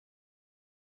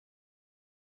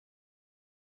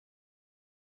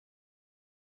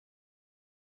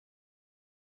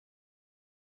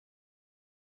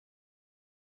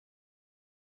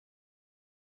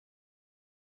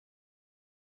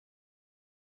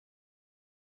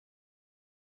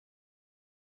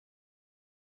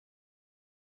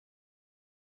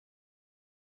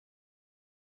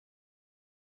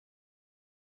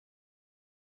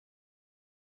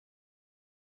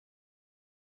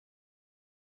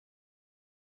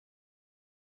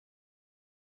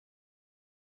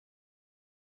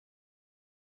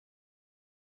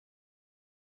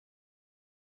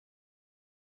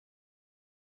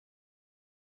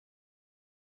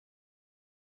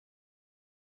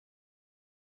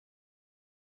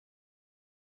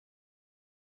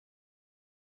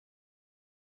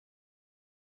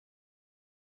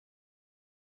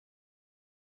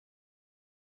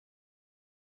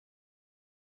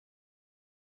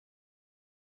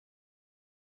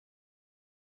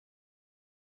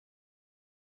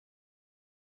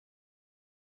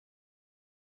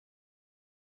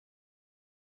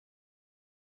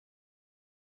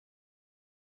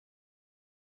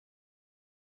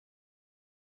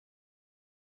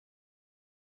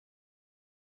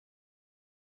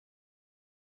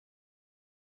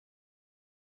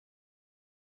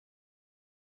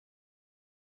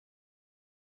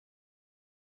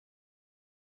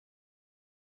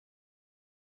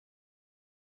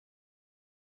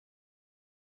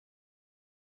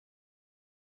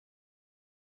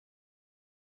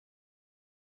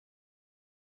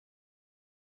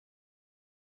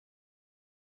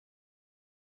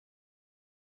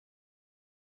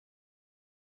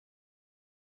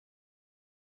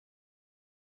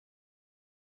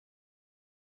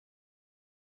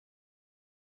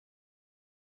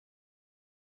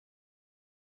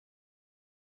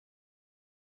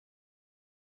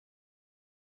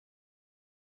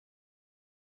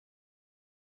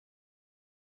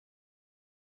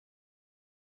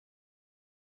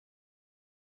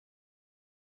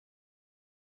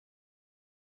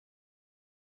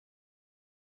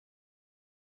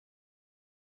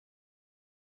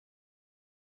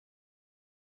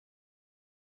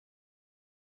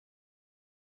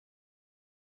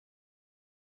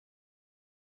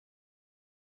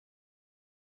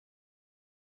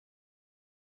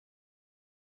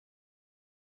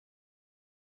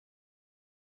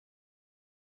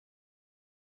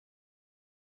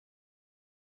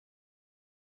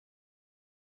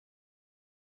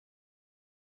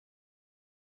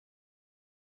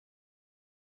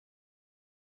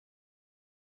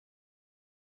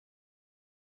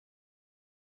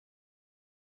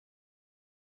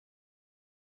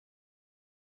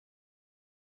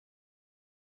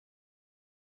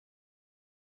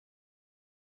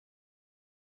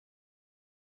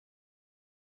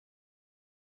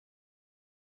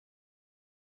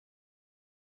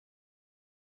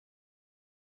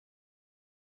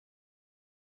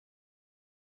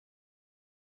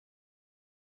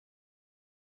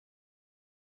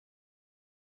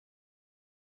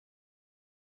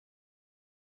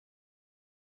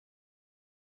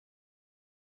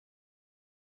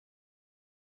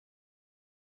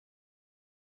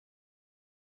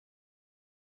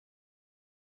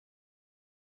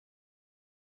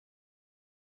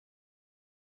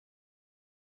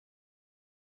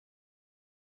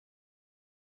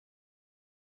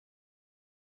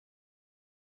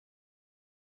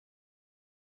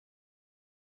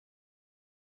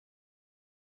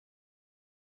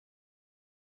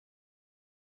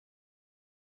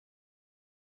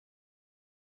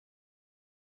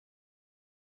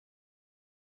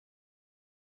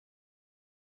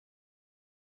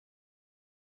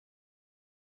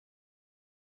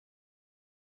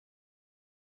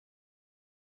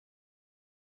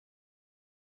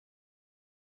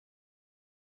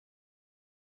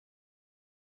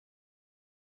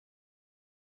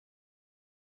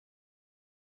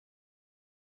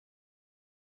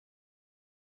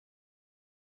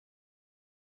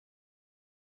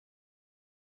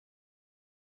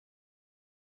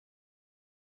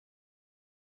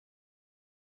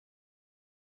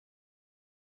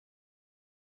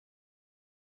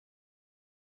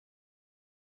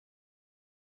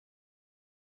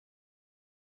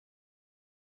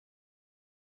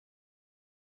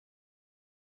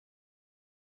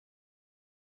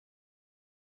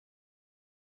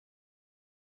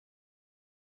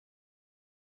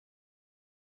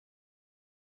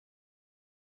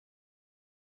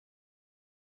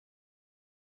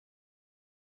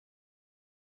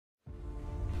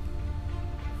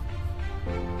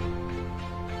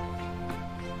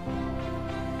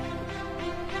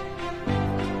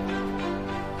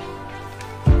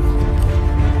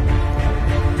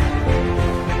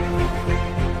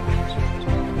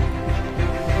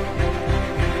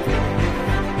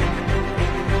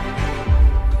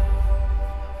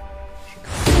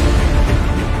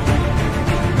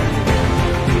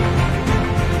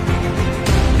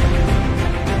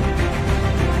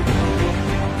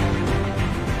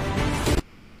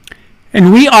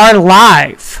And we are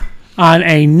live on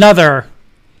another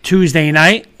Tuesday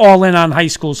night, all in on high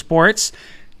school sports.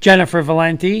 Jennifer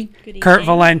Valenti, Kurt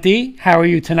Valenti, how are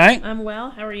you tonight? I'm well.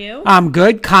 How are you? I'm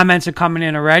good. Comments are coming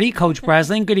in already. Coach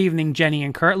Breslin, good evening, Jenny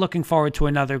and Kurt. Looking forward to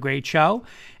another great show.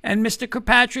 And Mr.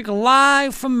 Kirkpatrick,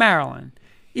 live from Maryland.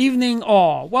 Evening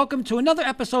all. Welcome to another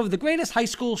episode of the greatest high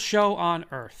school show on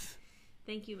earth.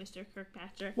 Thank you, Mr.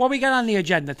 Kirkpatrick. What we got on the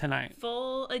agenda tonight?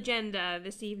 Full agenda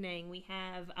this evening. We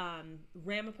have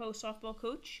Ramapo softball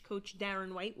Coach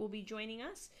Darren White will be joining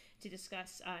us to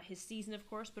discuss his season, of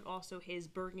course, but also his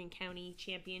Bergen County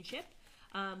Championship.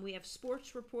 We have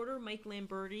sports reporter Mike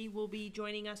Lamberti will be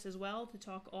joining us as well to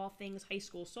talk all things high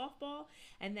school softball.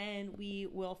 And then we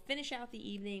will finish out the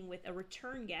evening with a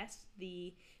return guest,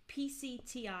 the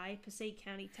PCTI, Passaic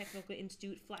County Technical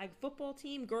Institute flag football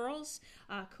team girls.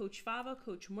 Coach Fava,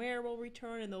 Coach Moyer will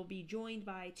return, and they'll be joined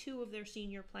by two of their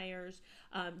senior players,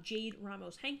 Jade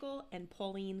Ramos-Henkel and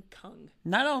Pauline Kung.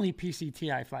 Not only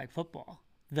PCTI flag football,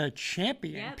 the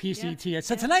champion PCTI. Yep,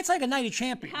 so tonight's like a night of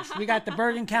champions. We got the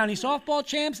Bergen County softball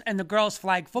champs and the girls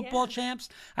flag football champs.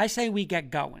 I say we get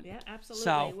going. Yeah, absolutely.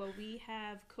 So, well, we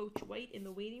have Coach White in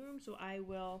the waiting room, so I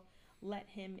will let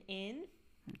him in.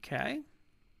 Okay.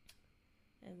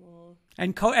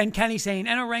 And and Kenny saying,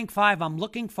 enter rank 5. I'm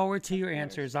looking forward to your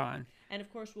answers on. And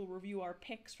of course, we'll review our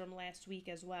picks from last week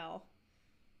as well.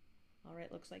 All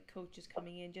right, looks like Coach is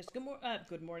coming in. Just good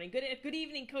morning, good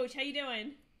evening, Coach. How you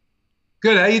doing?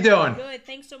 Good. How you doing? Good.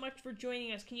 Thanks so much for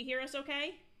joining us. Can you hear us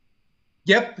okay?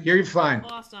 Yep, hear you fine.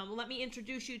 Awesome. Well, let me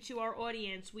introduce you to our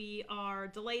audience. We are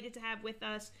delighted to have with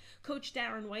us Coach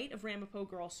Darren White of Ramapo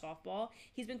Girls Softball.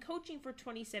 He's been coaching for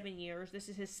 27 years. This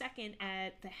is his second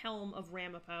at the helm of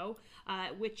Ramapo,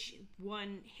 which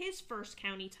won his first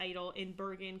county title in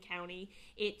Bergen County.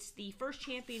 It's the first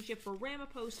championship for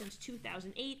Ramapo since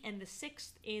 2008 and the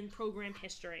sixth in program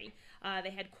history.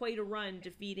 They had quite a run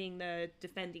defeating the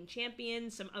defending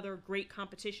champions, some other great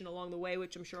competition along the way,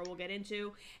 which I'm sure we'll get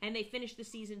into, and they finished the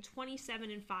season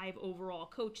 27-5 overall.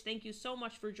 Coach, thank you so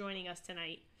much for joining us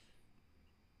tonight.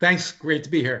 Thanks. Great to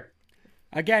be here.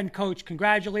 Again, Coach,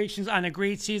 congratulations on a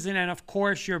great season and, of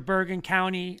course, your Bergen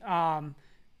County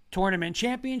tournament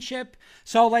championship.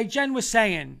 So, like Jen was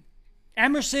saying,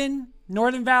 Emerson,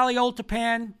 Northern Valley, Old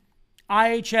Tappan,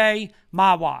 IHA,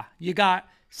 Mahwah. You got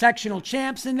sectional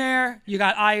champs in there. You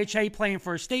got IHA playing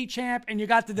for a state champ, and you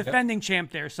got the defending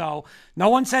champ there. So no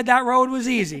one said that road was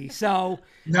easy. So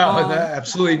no,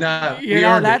 absolutely not. You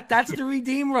know that's the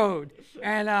Redeem Road.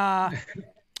 And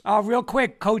real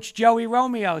quick, Coach Joey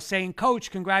Romeo saying,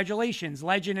 "Coach, congratulations!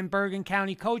 Legend in Bergen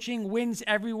County coaching, wins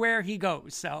everywhere he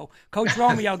goes." So Coach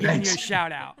Romeo giving you a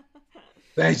shout out.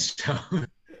 Thanks, Joe.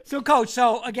 So Coach,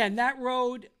 again, that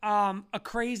road, a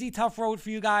crazy tough road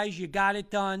for you guys. You got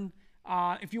it done.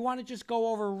 If you want to just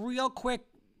go over real quick,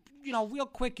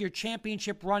 your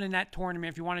championship run in that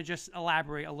tournament, if you want to just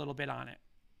elaborate a little bit on it.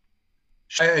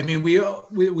 I mean, we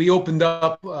opened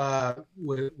up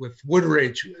with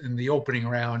Woodridge in the opening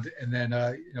round, and then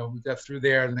we got through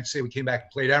there. The next day we came back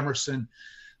and played Emerson.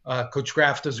 Coach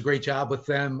Graff does a great job with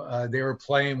them. They were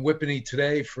playing Whippany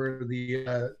today for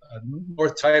the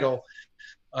North title.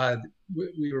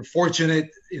 We were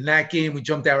fortunate in that game. We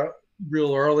jumped out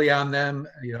real early on them.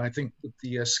 I think with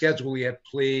the schedule we had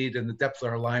played and the depth of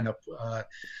our lineup,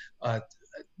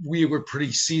 we were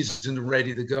pretty seasoned and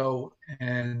ready to go.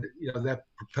 And, that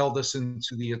propelled us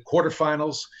into the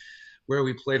quarterfinals where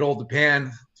we played Old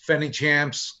Tappan, defending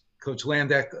champs, Coach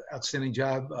Landeck, outstanding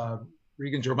job.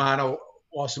 Regan Germano,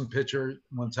 awesome pitcher,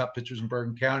 one of the top pitchers in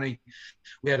Bergen County.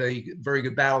 We had a very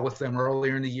good battle with them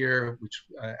earlier in the year, which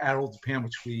at Old Tappan,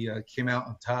 which we came out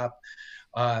on top.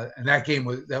 And that game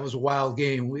was a wild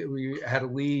game. We had a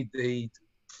lead. They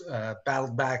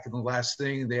battled back in the last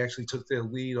thing. They actually took the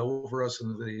lead over us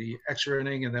in the extra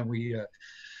inning, and then we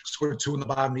scored 2 in the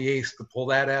bottom of the 8th to pull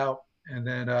that out. And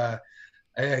then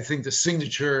I think the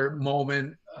signature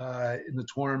moment in the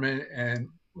tournament, and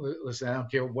listen, I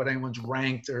don't care what anyone's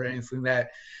ranked or anything,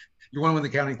 that you want to win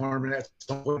the county tournament, at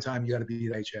some point in time you got to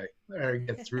beat HA or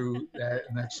get through that.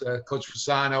 And that's Coach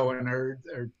Fasano and her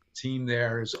team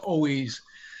there is always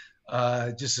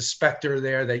just a specter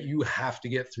there that you have to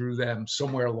get through them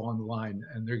somewhere along the line,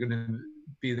 and they're going to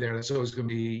be there. It's always going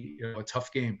to be a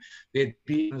tough game. They had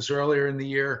beaten us earlier in the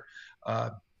year,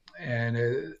 and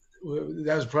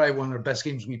that was probably one of the best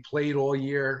games we played all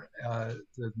year.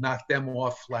 To knock them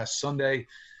off last Sunday,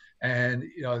 and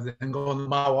then going to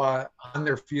Mahwah on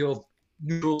their field,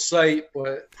 neutral site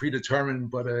but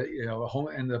predetermined, but a home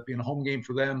ended up being a home game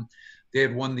for them. They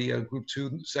had won the Group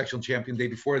 2 sectional champion the day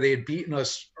before. They had beaten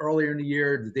us earlier in the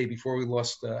year, the day before we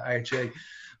lost IHA.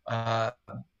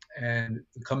 and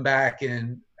to come back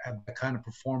and have that kind of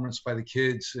performance by the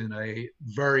kids in a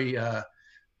very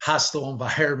hostile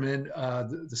environment,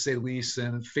 to say the least,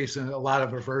 and facing a lot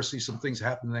of adversity. Some things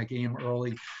happened in that game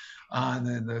early on,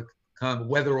 and the kind of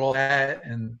weather all that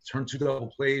and turn 2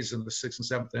 double plays in the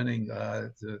 6th and 7th inning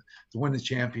to win the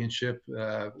championship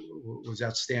was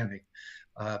outstanding.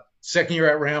 Second year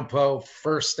at Rampo,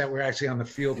 first that we're actually on the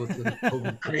field with the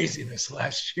COVID craziness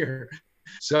last year.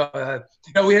 So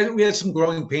we had some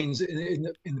growing pains in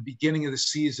the beginning of the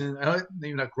season.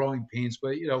 Maybe not growing pains,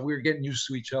 but we were getting used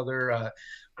to each other.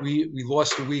 We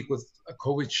lost a week with a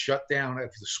COVID shutdown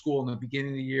at the school in the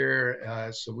beginning of the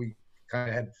year, so we kind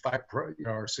of had 5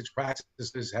 or 6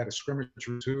 practices, had a scrimmage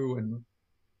or 2, and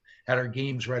had our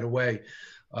games right away.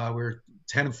 We were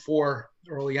 10-4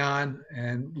 early on,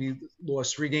 and we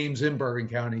lost 3 games in Bergen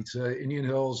County to Indian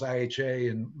Hills,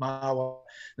 IHA, and Mahwah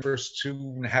the first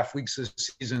 2.5 weeks of the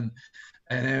season.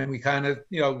 And then we kind of,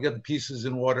 got the pieces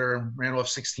in order and ran off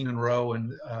 16 in a row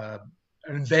and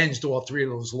avenged all 3 of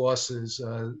those losses,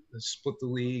 split the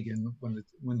league and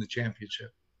win the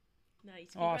championship.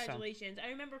 Nice. Congratulations. Awesome.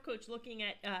 I remember, Coach, looking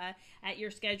at your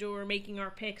schedule. We're making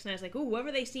our picks, and I was like, "Ooh,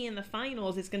 whoever they see in the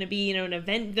finals, it's going to be, an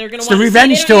event. They're going to want the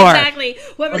revenge tour. Exactly.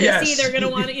 Whoever they see, they're going to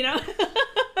want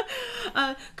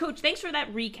to, Coach, thanks for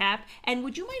that recap. And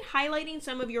would you mind highlighting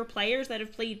some of your players that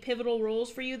have played pivotal roles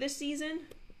for you this season?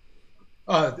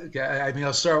 I mean,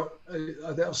 I'll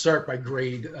start by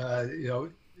grade.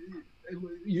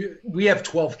 We have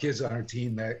 12 kids on our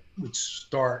team that would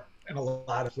start in a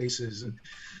lot of places, and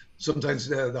sometimes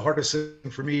the hardest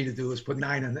thing for me to do is put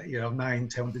 9 and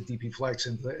 9-10 with the DP flex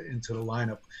into the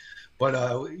lineup. But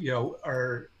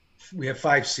we have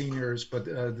 5 seniors, but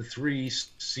the 3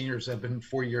 seniors have been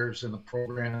 4 years in the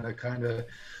program that kind of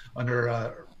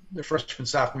under the freshman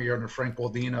sophomore year under Frank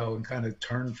Baldino and kind of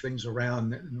turned things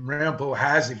around. And Rampo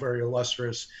has a very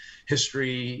illustrious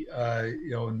history,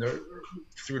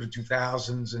 through the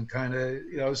 2000s, and kind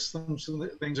of some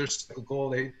things are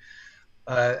cyclical. They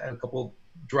had a couple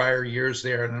drier years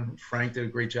there, and then Frank did a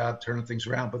great job turning things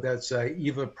around. But that's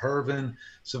Eva Pervin,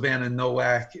 Savannah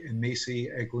Nowak, and Macy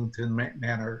Eglinton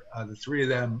Manor. The 3 of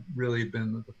them really have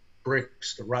been the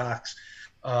bricks, the rocks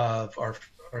of our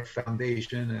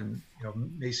foundation. And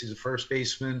Macy's a first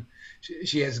baseman.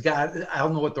 She has got, I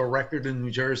don't know what the record in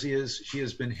New Jersey is. She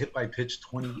has been hit by pitch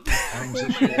 28 times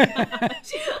this year.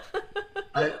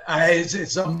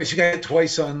 She got hit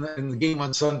twice in the game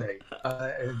on Sunday.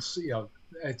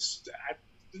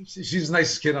 She's the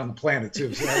nicest kid on the planet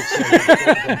too. So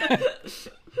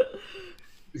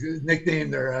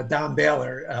nicknamed her Don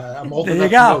Baylor. I'm old enough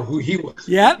to know who he was.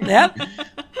 Yep.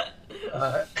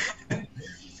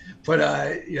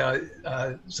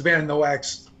 Savannah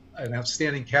Nowak's an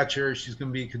outstanding catcher. She's going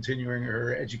to be continuing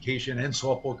her education and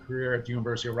softball career at the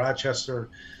University of Rochester.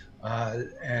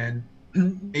 And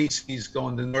Macy's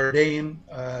going to Notre Dame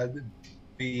to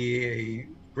be a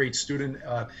great student.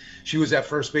 She was at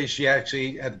first base. She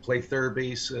actually had to play third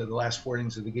base the last 4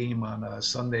 innings of the game on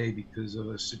Sunday because of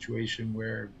a situation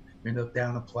where we ended up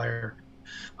down a player.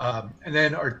 And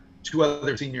then our 2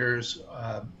 other seniors,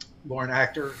 Lauren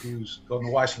Actor, who's going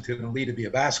to Washington and Lee to be a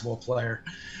basketball player,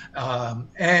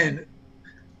 and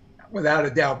without a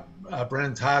doubt,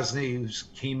 Brennan Tosney, who's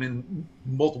came in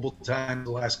multiple times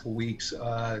the last couple weeks,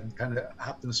 kind of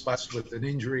hopped in the spots with an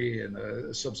injury and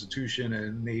a substitution,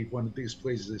 and made one of the biggest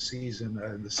plays of the season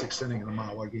in the 6th inning of the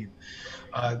Mahwah game.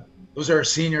 Those are our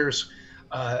seniors.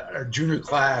 Our junior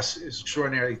class is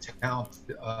extraordinarily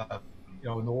talented.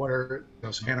 In the order,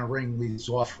 Savannah Ring leads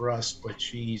off for us, but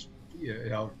she's,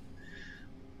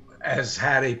 has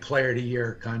had a player of the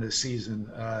year kind of season.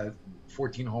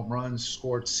 14 home runs,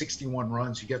 scored 61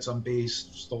 runs. She gets on base,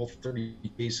 stole 30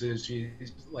 bases.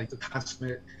 She's like the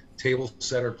consummate table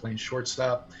setter playing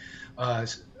shortstop. Her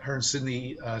and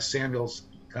Sydney Samuels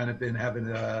kind of been having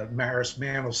a Maris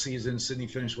Mantle season. Sydney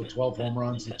finished with 12 home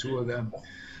runs. The 2 of them,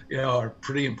 are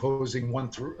pretty imposing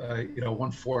 1-4 in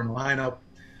the lineup.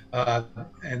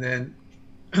 And then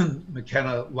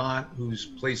McKenna Lant, who's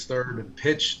placed third and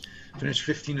pitched, finished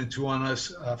 15-2 on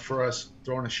us for us,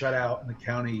 throwing a shutout in the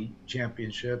county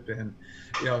championship. And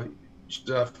she's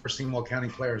a first-team All-County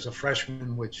player as a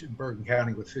freshman, which in Bergen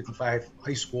County with 55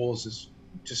 high schools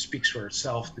just speaks for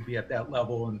itself to be at that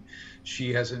level. And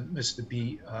she hasn't missed a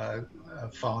beat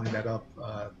following that up,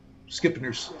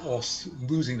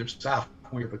 losing their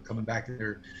sophomore year, but coming back in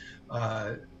their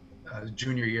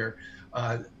junior year.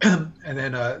 And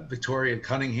then Victoria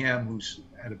Cunningham, who's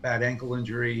had a bad ankle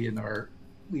injury, and our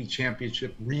league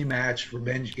championship rematch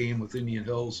revenge game with Indian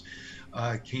Hills.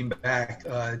 Came back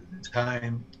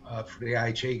time for the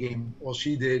IHA game. All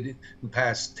she did in the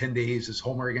past 10 days is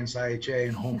homer against IHA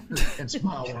and homer against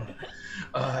Mahwah.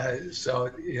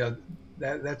 So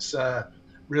that's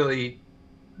really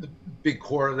the big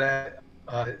core of that.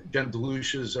 Jen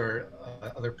DeLucia is our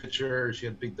other pitcher. She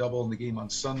had a big double in the game on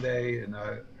Sunday, and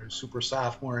her super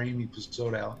sophomore Amy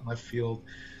Pizzota out in left field,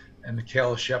 and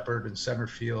Michaela Shepard in center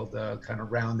field kind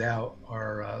of round out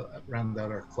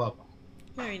our club.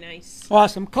 Very nice.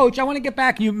 Awesome. Coach, I want to get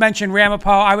back. You mentioned Ramapo.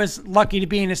 I was lucky to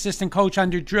be an assistant coach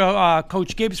under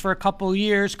Coach Gibbs for a couple of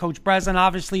years. Coach Breslin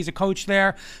obviously is a coach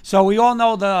there. So we all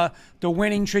know the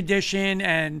winning tradition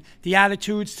and the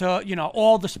attitudes to,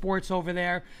 all the sports over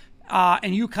there.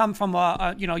 And you come from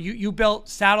you built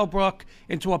Saddlebrook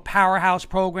into a powerhouse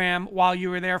program while you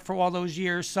were there for all those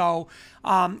years. So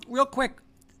real quick,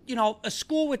 a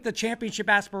school with the championship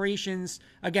aspirations,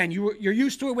 again, you're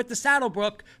used to it with the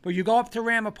Saddlebrook, but you go up to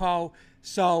Ramapo.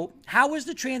 So how was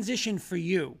the transition for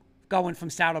you going from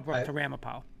Saddlebrook to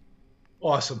Ramapo?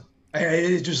 Awesome.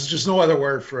 There's just no other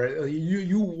word for it.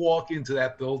 You walk into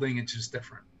that building, it's just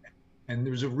different. And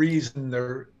there's a reason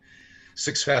they're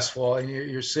successful, and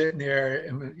you're sitting there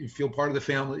and you feel part of the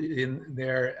family in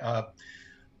there.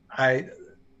 I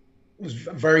was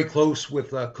very close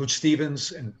with Coach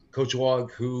Stevens and Coach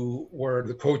Wog, who were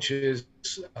the coaches,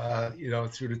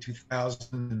 through the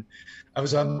 2000. I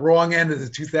was on the wrong end of the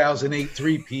 2008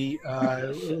 3-peat.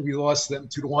 We lost them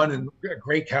 2-1 in a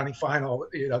great county final.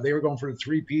 They were going for the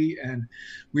 3-peat, and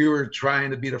we were trying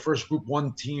to be the first Group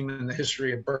 1 team in the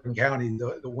history of Bergen County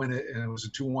to win it, and it was a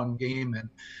 2-1 game. And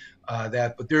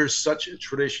but there's such a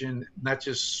tradition, not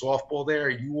just softball there.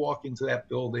 You walk into that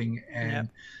building and.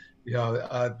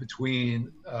 Yep.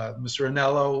 Between Mr.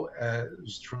 Anello,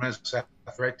 who's a tremendous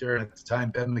athletic director, and at the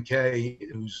time Ben McKay,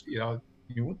 who's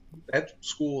that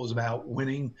school is about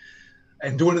winning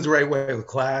and doing it the right way with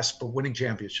class, but winning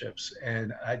championships.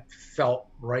 And I felt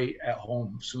right at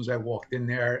home as soon as I walked in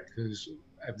there because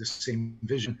I have the same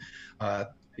vision.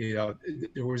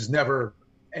 There was never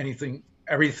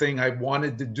everything I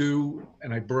wanted to do,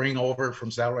 and I bring over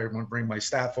from Saturday. I want to bring my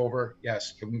staff over.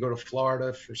 Yes. Can we go to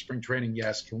Florida for spring training?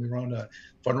 Yes. Can we run a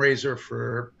fundraiser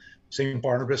for St.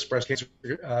 Barnabas breast cancer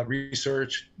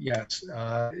research? Yes.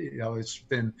 It's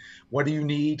been, what do you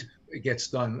need? It gets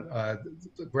done.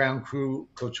 The ground crew,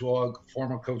 Coach Hogg,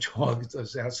 former Coach Hogg,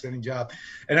 does an outstanding job.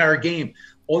 And our game,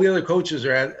 all the other coaches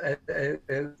are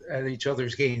at each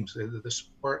other's games. The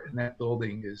sport in that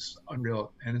building is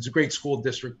unreal. And it's a great school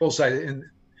district, both sides. And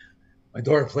my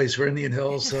daughter plays for Indian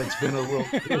Hills, so it's been a little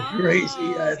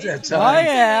crazy at that time.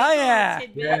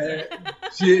 Yeah.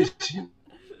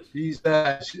 She's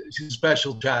a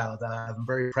special child. I'm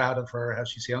very proud of her, how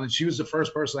she's handling. She was the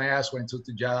first person I asked when I took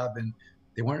the job, and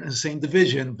they weren't in the same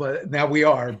division, but now we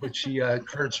are. But she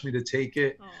encouraged me to take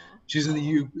it. Aww. She's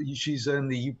in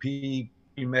the UP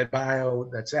Med Bio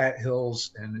that's at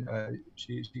Hills, and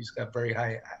she's got very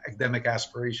high academic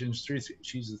aspirations.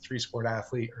 She's a 3-sport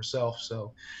athlete herself,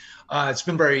 so it's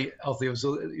been very healthy. It was a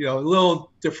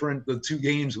little different, the 2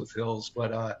 games with Hills,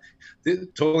 but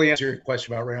totally answer your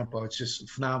question about Ramapo. It's just a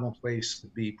phenomenal place to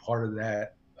be part of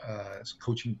that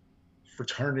coaching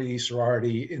fraternity,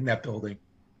 sorority in that building.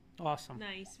 Awesome.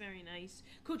 Nice, very nice.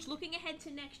 Coach, looking ahead to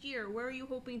next year, where are you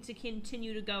hoping to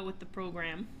continue to go with the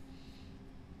program?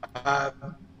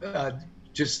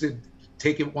 Just to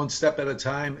take it one step at a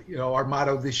time. Our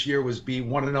motto this year was be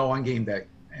 1-0 on game day,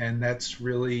 and that's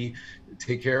really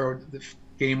take care of the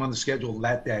game on the schedule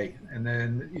that day, and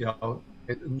then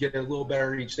get a little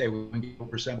better each day. We get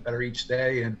 1% better each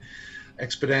day, and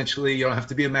exponentially. You don't have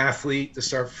to be a mathlete to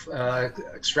start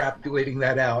extrapolating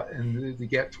that out and to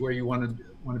get to where you want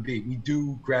to be. We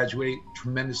do graduate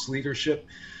tremendous leadership.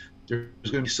 There's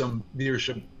going to be some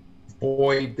leadership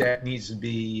void that needs to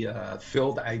be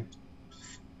filled. I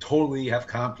totally have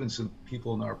confidence in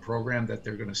people in our program that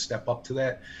they're going to step up to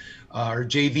that. Our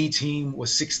JV team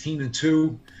was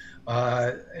 16-2,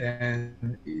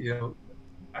 and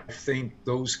I think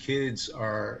those kids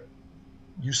are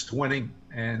used to winning,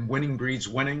 and winning breeds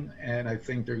winning. And I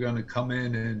think they're going to come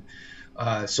in, and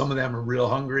some of them are real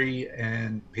hungry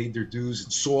and paid their dues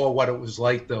and saw what it was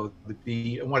like, though, to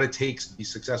be and what it takes to be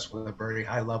successful at a very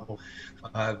high level.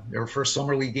 Their first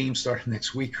summer league game starting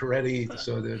next week already,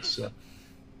 so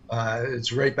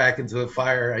it's right back into the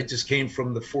fire. I just came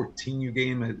from the 14U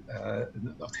game at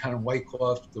down in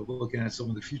Whitecloth, looking at some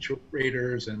of the future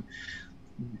Raiders, and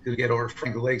to get over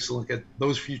Frank Lakes and look at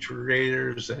those future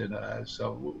Raiders, and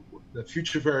so the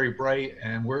future very bright,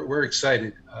 and we're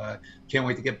excited. Can't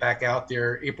wait to get back out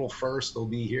there. April 1st, they'll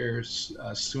be here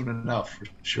soon enough for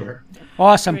sure.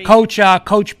 Awesome. Great.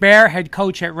 Coach Bear, head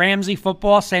coach at Ramsey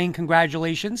Football, saying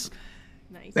congratulations.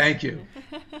 Nice. Thank you.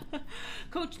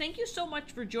 Coach, thank you so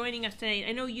much for joining us today.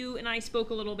 I know you and I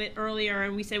spoke a little bit earlier,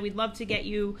 and we said we'd love to get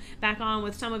you back on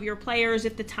with some of your players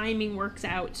if the timing works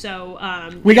out. So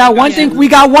we got one thing. We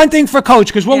got one thing for Coach,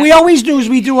 because what we always do is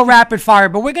we do a rapid fire,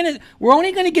 but we're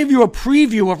only gonna give you a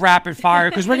preview of rapid fire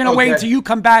because we're gonna wait until you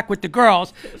come back with the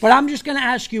girls. But I'm just gonna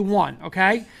ask you one,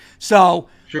 okay? So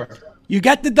Sure. you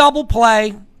get the double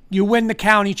play, you win the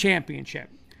county championship.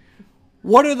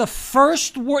 What are the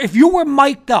first words, if you were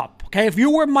mic'd up, okay,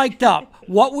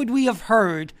 what would we have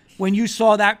heard when you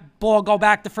saw that ball go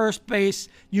back to first base,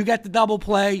 you get the double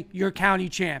play, you're county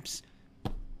champs?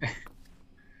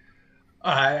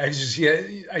 I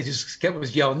just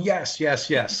kept yelling, yes, yes,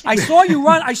 yes. I saw you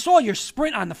run. I saw your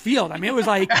sprint on the field. I mean, it was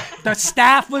like the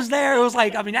staff was there. It was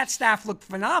like, I mean, that staff looked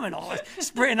phenomenal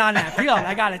sprinting on that field.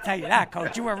 I got to tell you that,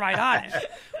 Coach. You were right on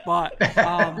it. But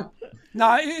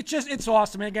no, it's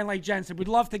awesome. And again, like Jen said, we'd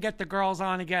love to get the girls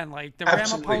on again, like the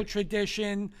Ramapo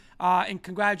tradition. And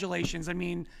congratulations. I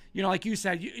mean, like you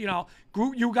said, you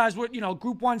guys were,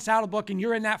 Group 1 Saddle Book, and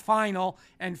you're in that final.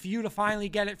 And for you to finally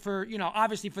get it for,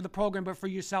 obviously for the program, but for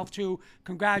yourself too,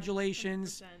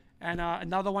 congratulations. 100%. And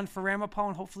another one for Ramapo,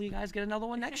 and hopefully you guys get another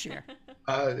one next year.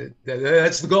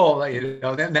 That's the goal.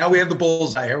 Now we have the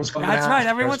bullseye. Everyone's coming out. That's right.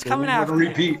 Everyone's coming out. We're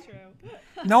going to repeat.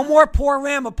 No more poor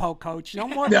Ramapo, Coach. No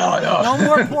more. No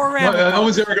more poor Ramapo. No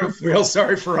one's ever going to feel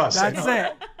sorry for us. That's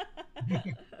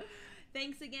it.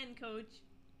 Thanks again, Coach.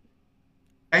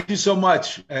 Thank you so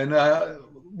much, and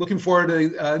looking forward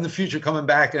to in the future coming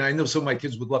back. And I know some of my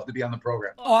kids would love to be on the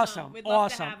program. Awesome.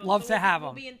 Love to have them.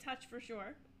 We'll be in touch for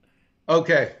sure.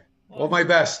 Okay. All my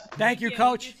best. Thank you,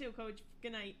 Coach. You too, Coach.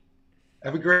 Good night.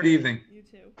 Have a great evening. You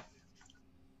too.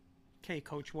 Okay,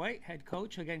 Coach White, head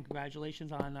coach. Again,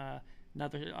 congratulations on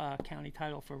another county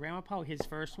title for Ramapo, his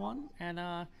first one. And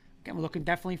again, we're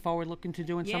definitely forward to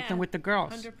doing something with the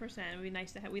girls. 100%. It would be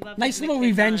nice to have. We love nice little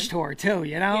revenge tour too.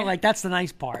 Like that's the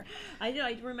nice part.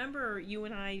 I remember you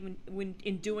and I when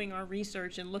in doing our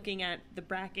research and looking at the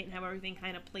bracket and how everything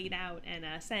kind of played out, and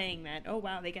saying that, oh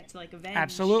wow, they get to like avenge.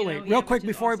 Absolutely. Real quick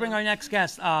before we bring our next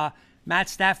guest, Matt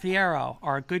Staffiero,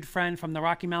 our good friend from the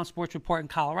Rocky Mountain Sports Report in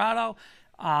Colorado,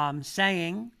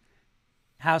 saying,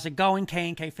 how's it going,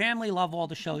 K&K family? Love all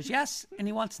the shows. Yes, and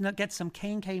he wants to get some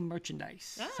K&K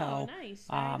merchandise. Oh, nice.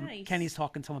 Very nice. Kenny's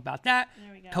talking to him about that.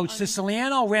 There we go. Coach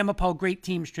Siciliano, Ramapo, great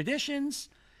teams, traditions.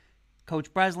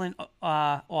 Coach Breslin,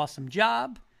 awesome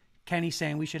job. Kenny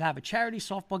saying we should have a charity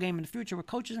softball game in the future with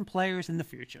coaches and players in the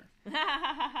future.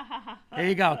 There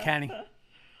you go, Kenny.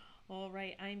 All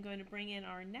right, I'm going to bring in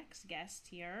our next guest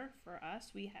here for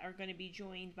us. We are going to be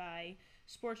joined by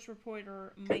sports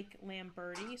reporter Mike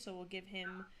Lamberti, so we'll give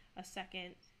him a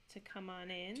second to come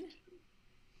on in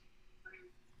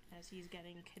as he's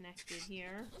getting connected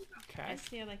here. Okay. I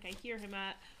feel like I hear him.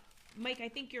 Mike, I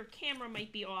think your camera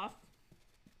might be off.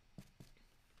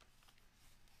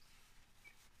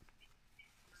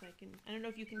 So I don't know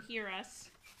if you can hear us.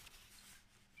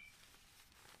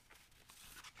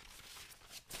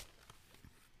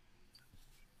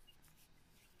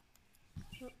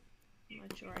 I'm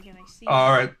not sure. Again, I see.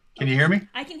 All right. Can you hear me?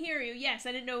 I can hear you. Yes.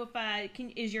 I didn't know if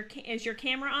is your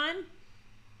camera on?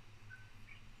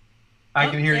 I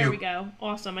can hear you. There we go.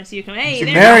 Awesome. I see you coming. Hey,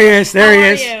 there he is. There he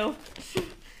is. How are you?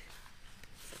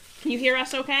 Can you hear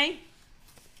us okay?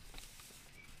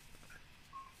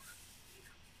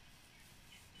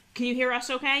 Can you hear us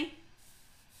okay?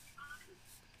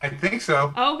 I think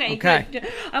so. Okay, good.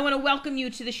 I want to welcome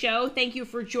you to the show. Thank you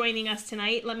for joining us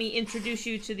tonight. Let me introduce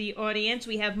you to the audience.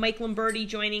 We have Mike Lamberti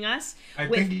joining us.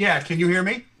 Yeah. Can you hear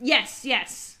me? Yes.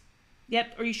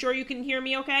 Yep. Are you sure you can hear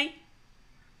me okay?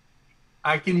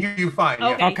 I can hear you fine.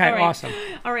 Okay, Yeah. Okay, all right. awesome.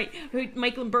 All right.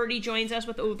 Mike Lamberti joins us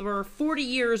with over 40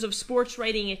 years of sports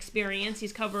writing experience.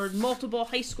 He's covered multiple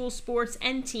high school sports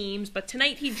and teams, but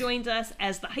tonight he joins us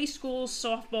as the high school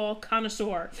softball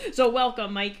connoisseur. So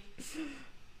welcome, Mike.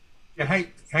 Yeah,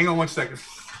 hang on one second.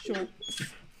 Sure.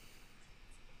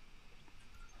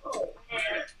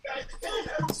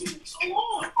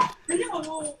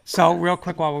 So real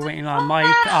quick while we're waiting on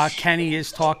Mike, Kenny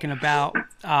is talking about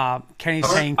Kenny's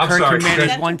saying I'm Kirk sorry. can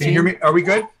manage one Can you hear team. me? Are we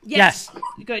good? Yes.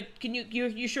 Good. Can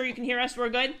you sure you can hear us? We're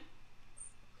good?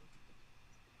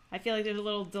 I feel like there's a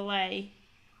little delay.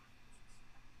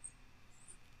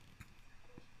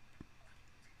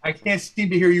 I can't seem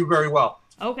to hear you very well.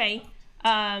 Okay.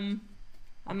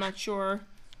 I'm not sure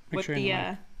what sure the you're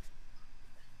in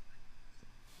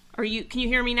are you? Can you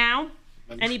hear me now?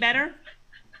 Any better?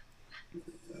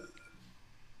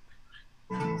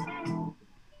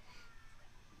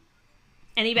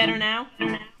 Any better now?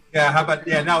 Yeah, how about,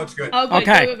 yeah, now it's good. Oh, good,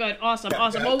 Okay. good. Awesome,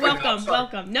 awesome. yeah, Well, good. I'm welcome, sorry.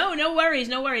 welcome. No worries,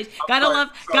 no worries. sorry.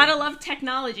 Gotta love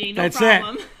technology. No That's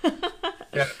problem.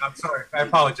 Yeah, I'm sorry. I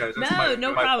apologize. That's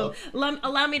No my problem. fault.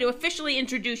 Allow me to officially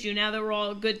introduce you now that we're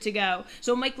all good to go.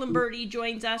 So Mike Lamberti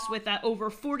joins us with over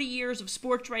 40 years of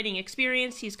sports writing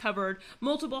experience. He's covered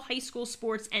multiple high school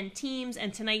sports and teams,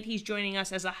 and tonight he's joining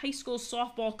us as a high school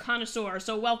softball connoisseur.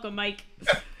 So welcome, Mike.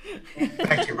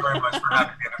 Thank you very much for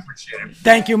having me. I appreciate it.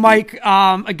 Thank you, Mike.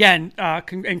 Again,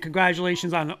 and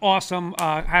congratulations on an awesome,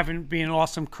 having been an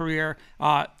awesome career.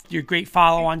 Your great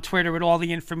follow on Twitter with all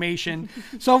the information.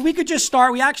 So if we could just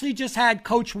start, we actually just had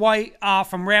Coach White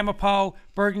from Ramapo,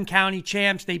 Bergen County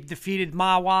champs. They defeated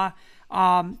Mahwah.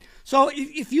 So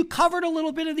if you covered a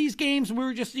little bit of these games, we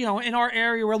were just, in our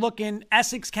area, we're looking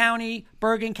Essex County,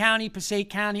 Bergen County, Passaic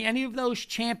County, any of those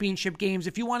championship games.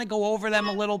 If you want to go over them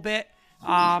a little bit,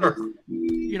 Sure.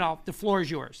 the floor is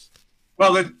yours.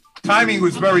 Well, the timing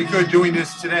was very good doing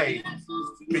this today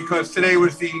because today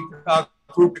was the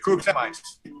group semis.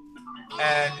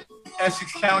 And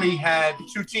Essex County had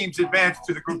two teams advance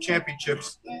to the group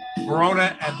championships,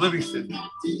 Verona and Livingston.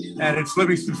 And it's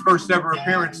Livingston's first ever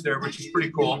appearance there, which is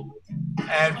pretty cool.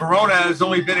 And Verona has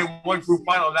only been in one group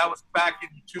final, and that was back in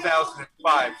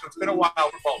 2005. So it's been a while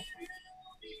for both.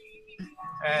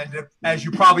 And as you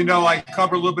probably know, I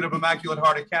cover a little bit of Immaculate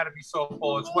Heart Academy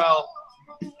softball as well.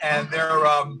 And they're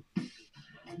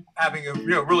having a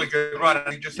really good run. And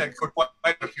we just had Coach White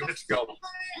a few minutes ago.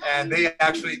 And they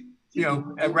actually,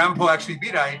 Ramapo actually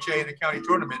beat IHA in the county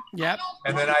tournament. Yep.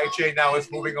 And then IHA now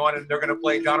is moving on, and they're going to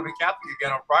play Donovan Catholic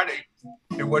again on Friday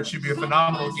in what should be a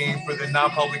phenomenal game for the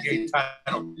non-public game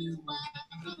title.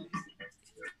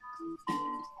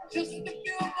 I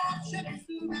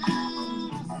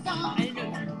didn't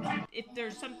know if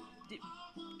there's some.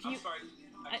 I'm sorry,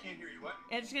 I can't hear you. What?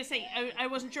 I was gonna say I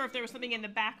wasn't sure if there was something in the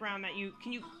background that you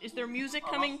can you. Is there music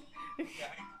coming? Yeah.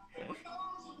 Hang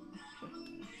on.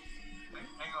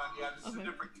 Yeah, this is a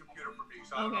different computer for me,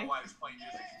 so I don't know why it's playing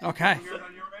music. Okay. Can you hear it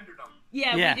on your end or no?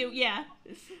 Yeah, Yeah. we do. Yeah.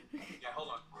 Yeah, hold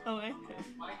on. Okay.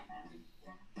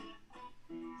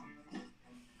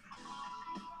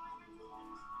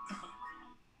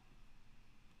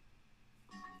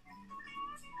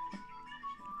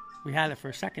 We had it for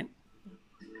a second.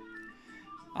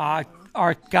 Our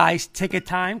guy's ticket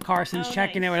time. Carson's Oh,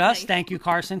 checking nice, in with us. nice. Thank you,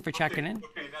 Carson, for checking in.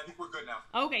 Okay, I think we're good now.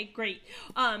 Okay, great.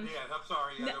 Yeah, I'm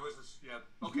sorry. Yeah, there was this.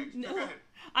 Yeah. Okay, go ahead.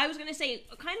 I was gonna say,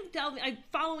 kind of I'm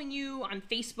following you on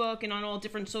Facebook and on all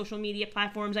different social media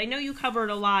platforms. I know you covered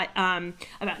a lot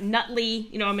about Nutley.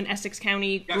 I'm in Essex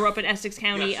County. Yes. Grew up in Essex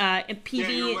County. Yes. And PV. Yeah,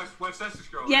 you're West Essex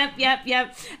girl.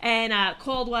 Yep. And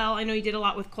Caldwell, I know you did a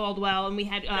lot with Caldwell, and we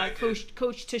had I Coach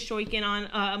Tashoykin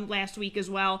on last week as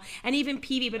well, and even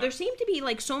PV. But there seemed to be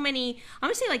so many, I'm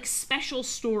gonna say special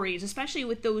stories, especially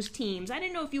with those teams. I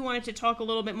didn't know if you wanted to talk a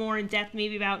little bit more in depth,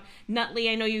 maybe about Nutley.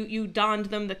 I know you donned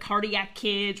them, the cardiac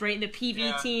kids, right? And the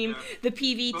PV team, the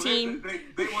PV team.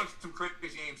 They won some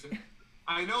crazy games, and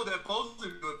I know that both of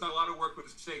you have done a lot of work with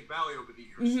the Passaic Valley over the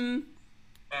years. Mm-hmm.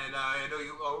 And I know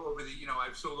you over the,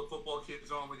 I've sold the football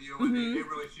kids on with you, and they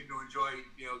really seem to enjoy,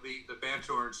 the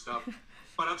banter and stuff.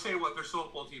 But I'll tell you what, their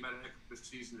softball team had a heck of a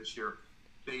season this year.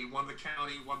 They won the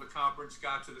county, won the conference,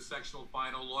 got to the sectional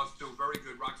final, lost to a very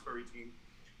good Roxbury team,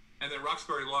 and then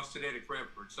Roxbury lost today to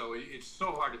Cranford. So it's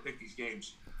so hard to pick these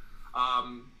games.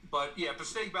 But yeah,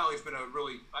 Passaic Valley's been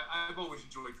I've always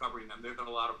enjoyed covering them. They've been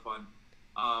a lot of fun.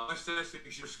 West Essex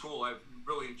is your school. I've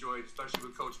really enjoyed, especially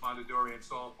with Coach Mondadori and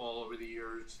softball over the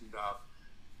years, and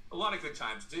a lot of good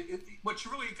times. What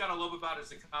you really got to love about it is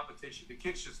the competition. The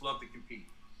kids just love to compete.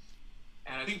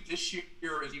 And I think this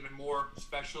year is even more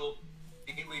special,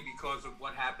 mainly because of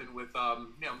what happened with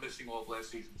missing all of last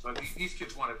season. So I think these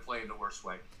kids want to play in the worst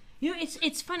way.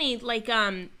 It's funny,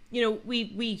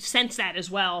 we sense that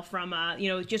as well from,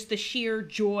 just the sheer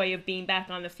joy of being back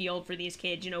on the field for these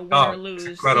kids, win or lose.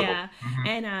 Incredible. Yeah. Mm-hmm.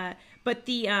 And, but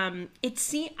it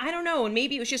seemed, I don't know, and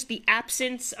maybe it was just the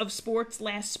absence of sports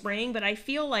last spring, but I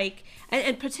feel like,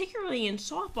 and particularly in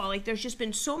softball, there's just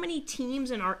been so many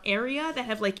teams in our area that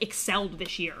have excelled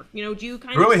this year. Do you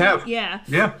kind really of have? Yeah.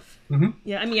 Yeah. Mm-hmm.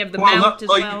 Yeah. I mean, you have the Mount as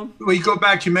well. Well, you go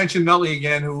back, you mentioned Nutley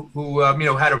again, who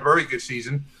had a very good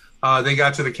season. They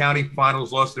got to the county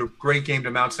finals, lost a great game to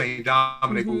Mount St.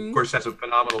 Dominic, who, of course, has a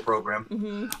phenomenal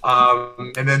program.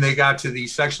 And then they got to the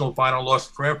sectional final, lost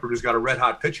to Cranford, who's got a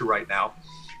red-hot pitcher right now.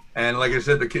 And like I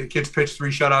said, the kids pitched 3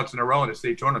 shutouts in a row in the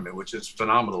state tournament, which is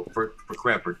phenomenal for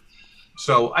Cranford.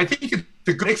 So I think it's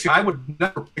a good mix. I would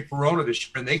never pick Verona this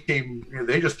year, and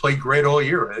they just played great all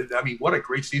year. I mean, what a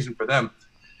great season for them.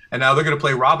 And now they're going to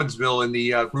play Robbinsville in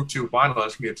the Group 2 final.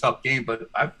 That's going to be a tough game, but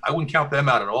I wouldn't count them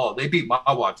out at all. They beat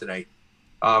Mawa today,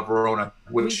 Verona,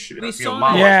 which we saw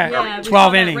Mawa, yeah,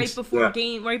 12 innings. Right before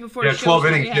game, right before yeah, the show 12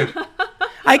 started, innings. yeah. Yeah.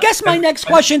 I guess my next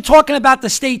question, talking about the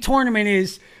state tournament,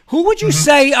 is who would you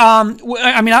say?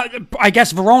 I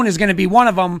guess Verona is going to be one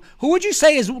of them. Who would you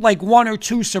say is like one or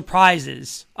two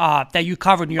surprises that you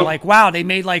covered, and you're like, wow, they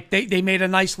made they made a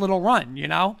nice little run, you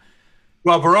know?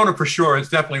 Well, Verona for sure is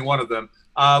definitely one of them.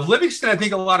 Livingston, I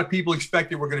think a lot of people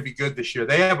expected were going to be good this year.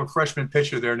 They have a freshman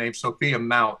pitcher there named Sophia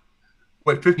Mount,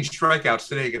 who had 50 strikeouts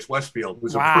today against Westfield. It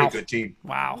was a pretty good team.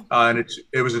 Wow. And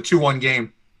it was a 2-1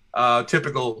 game.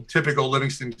 Typical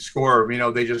Livingston scorer. You know,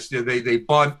 they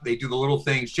bunt, they do the little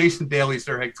things. Jason Daly's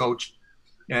their head coach,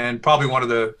 and probably one of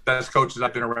the best coaches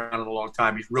I've been around in a long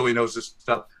time. He really knows this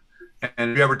stuff.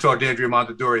 And if you ever talk to Andrea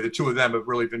Montadori, the two of them have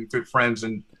really been good friends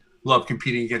and love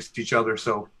competing against each other.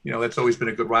 So, you know, that's always been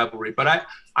a good rivalry. But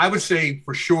I would say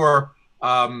for sure,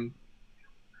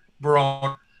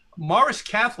 Verona. Morris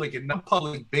Catholic and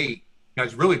non-public bait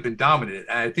has really been dominant.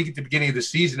 And I think at the beginning of the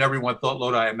season, everyone thought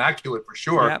Lodi Immaculate for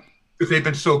sure, because they've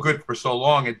been so good for so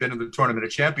long and been in the Tournament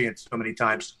of Champions so many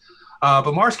times.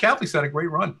 But Morris Catholic's had a great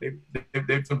run. They've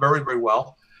done very, very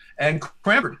well. And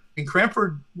Cranford.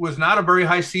 Cranford was not a very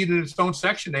high seed in its own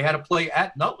section. They had to play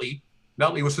at Nutley.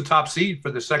 Nutley was the top seed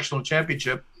for the sectional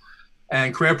championship.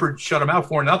 And Cranford shut them out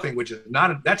 4-0, which is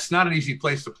that's not an easy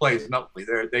place to play. Is Nutley?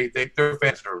 Their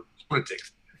fans are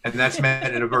lunatics. And that's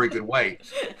meant in a very good way.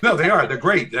 No, they are. They're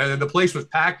great. The place was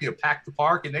packed. Packed the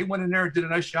park, and they went in there and did a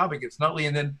nice job against Nutley,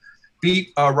 and then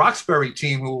beat a Roxbury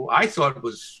team who I thought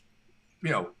was,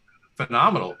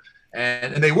 phenomenal.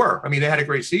 And they were. I mean, they had a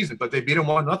great season, but they beat them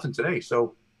 1-0 today.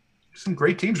 So some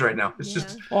great teams right now. It's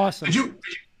just awesome.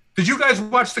 Did you guys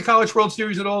watch the College World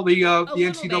Series at all? The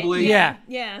NCAA.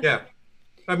 Yeah.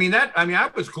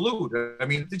 I was glued. I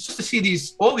mean, just to see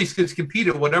all these kids compete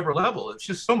at whatever level, it's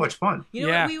just so much fun. You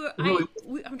know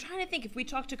what, I'm trying to think if we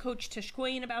talked to Coach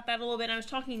Tishkoyan about that a little bit. I was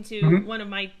talking to one of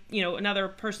my, another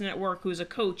person at work who's a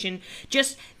coach, and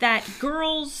just that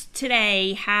girls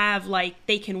today have,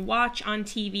 they can watch on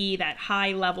TV that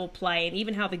high level play, and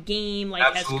even how the game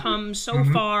has come so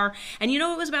far. And it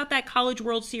was about that College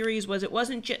World Series it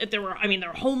wasn't just, there were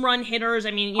home run hitters.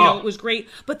 It was great,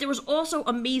 but there was also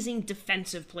amazing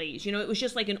defensive plays. It was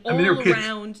just like an all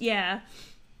around,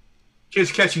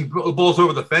 kids catching balls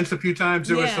over the fence a few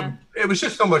times. It was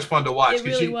just so much fun to watch. It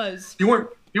really was. You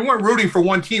weren't rooting for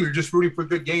one team. You're just rooting for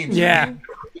good games. Yeah.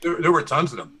 There were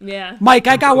tons of them. Yeah. Mike,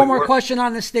 I got one more question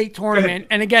on the state tournament.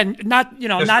 And again, not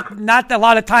a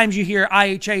lot of times you hear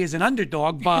IHA is an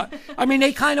underdog, but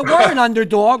they kind of were an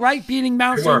underdog, right? Beating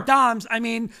Mount St. Dom's.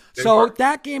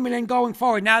 That game, and then going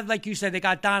forward, now, like you said, they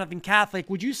got Donovan Catholic.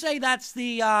 Would you say that's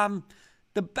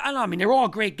I don't know. They're all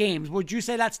great games. Would you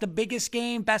say that's the biggest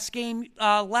game, best game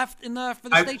left for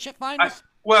the state chip finals?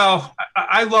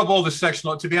 I love all the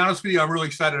sectional. To be honest with you, I'm really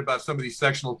excited about some of these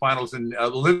sectional finals. And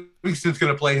Livingston's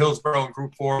going to play Hillsborough in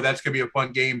Group 4. That's going to be a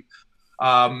fun game.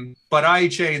 But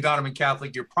IHA and Donovan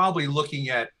Catholic, you're probably looking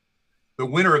at the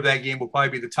winner of that game will probably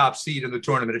be the top seed in the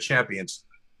Tournament of Champions.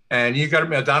 And you got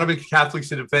Donovan Catholic's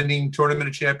the defending Tournament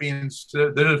of Champions.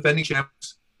 They're the defending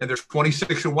champs. And there's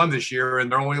 26-1 this year,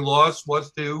 and their only loss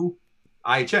was to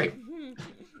IHA.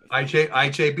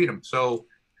 IHA beat them. So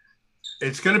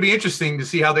it's going to be interesting to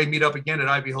see how they meet up again at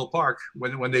Ivy Hill Park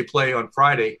when they play on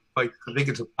Friday. I think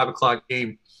it's a 5:00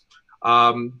 game.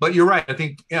 But you're right. I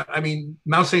think,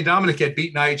 Mount St. Dominic had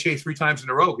beaten IHA 3 times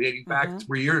in a row, dating back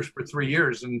 3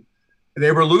 years. And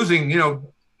they were losing,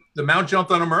 the Mount jumped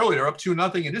on them early. They're up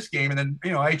 2-0 in this game, and then,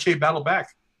 IHA battled back.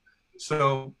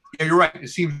 So, yeah, you're right. It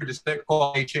seems weird to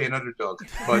call IHA an underdog.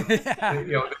 But,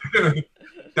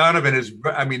 Donovan is,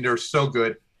 they're so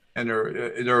good. And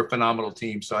they're a phenomenal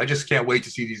team. So I just can't wait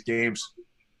to see these games.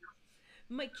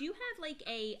 Mike, do you have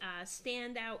a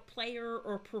standout player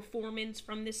or performance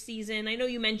from this season? I know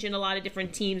you mentioned a lot of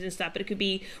different teams and stuff, but it could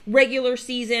be regular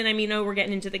season. we're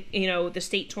getting into the the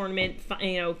state tournament,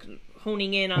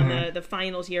 honing in on the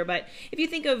finals here. But if you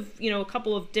think of a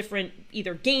couple of different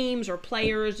either games or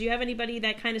players, do you have anybody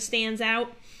that kind of stands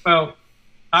out? Well,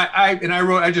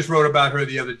 I just wrote about her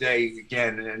the other day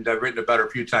again, and I've written about her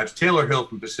a few times. Taylor Hill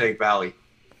from Passaic Valley,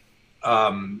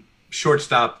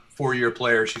 shortstop, 4-year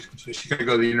player. She's going to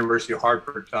go to the University of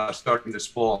Hartford starting this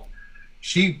fall.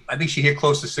 I think she hit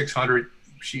close to 600.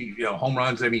 She home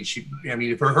runs.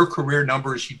 For her career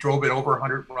numbers, she drove it over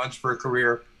 100 runs for her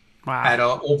career. Wow. Had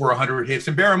over 100 hits.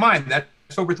 And bear in mind that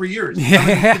over 3 years.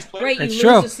 Yeah. Right, you That's lose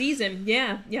true. a season.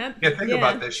 Yeah, yeah. Yeah, think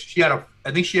about this.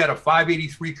 I think she had a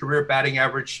 583 career batting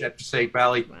average at Passaic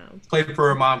Valley. Wow. Played for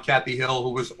her mom, Kathy Hill, who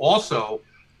was also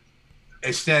a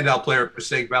standout player at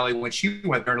Passaic Valley when she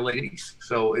went there in the late 80s.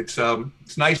 So it's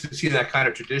nice to see that kind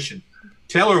of tradition.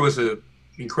 Taylor was an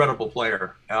incredible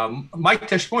player. Mike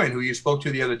Teshkoyan, who you spoke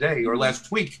to the other day or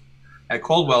last week at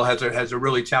Caldwell, has a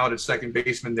really talented second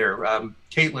baseman there.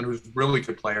 Caitlin, who's a really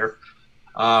good player.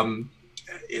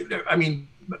 I mean,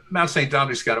 Mount St.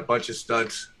 Dominic's got a bunch of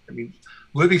studs. I mean,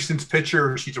 Livingston's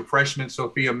pitcher, she's a freshman,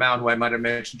 Sophia Mount, who I might have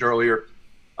mentioned earlier,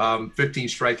 15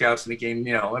 strikeouts in the game.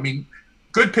 You know, I mean,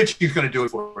 good pitching is going to do it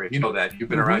for you. You know that. You've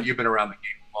been around the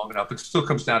game long enough. It still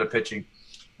comes down to pitching.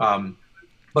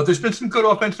 But there's been some good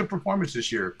offensive performance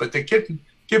this year. But the kid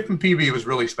from PV was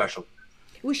really special.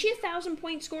 Was she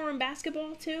 1,000-point scorer in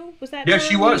basketball too? Was that? Yeah, her?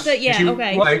 she was.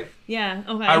 Okay. Yeah.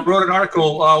 Okay. I wrote an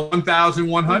article,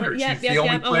 1,100. Yep, She's the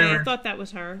only player. Okay, I thought that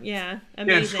was her. Yeah. Amazing.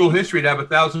 Yeah, in school history to have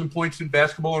 1,000 points in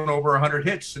basketball and over 100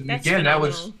 hits. And That's again,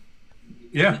 phenomenal. that was,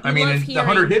 yeah. I You mean, love and the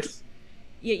 100 hearing- hits.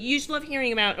 Yeah, you just love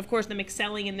hearing about, of course, them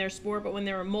excelling in their sport, but when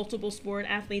there are multiple sport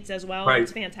athletes as well, Right.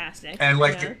 it's fantastic. And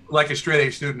Yeah. like a straight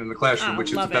A student in the classroom, Oh, which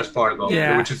is the love best it. part of the whole,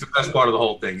 Yeah. which is the best part of the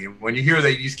whole thing. When you hear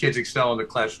that these kids excel in the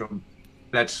classroom,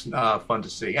 that's fun to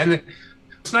see. And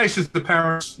it's nice as the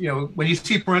parents, you know, when you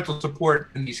see parental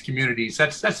support in these communities,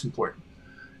 that's important.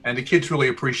 And the kids really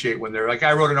appreciate when they're like.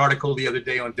 I wrote an article the other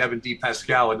day on Devin D.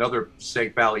 Pascal, another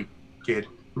Passaic Valley kid,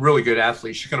 really good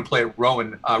athlete. She's going to play at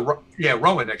Rowan,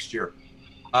 Rowan next year.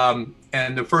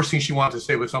 And the first thing she wanted to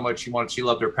say was how much she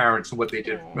loved her parents and what they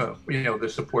did, you know, the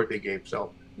support they gave.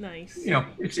 So, Nice. you know,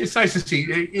 it's nice to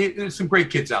see. There's some great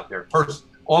kids out there,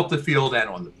 off the field and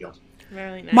on the field.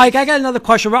 Very nice. Mike, I got another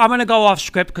question. I'm going to go off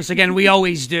script because, again, we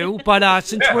always do. But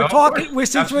since Yeah, we're of talking,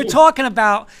 course. since we're talking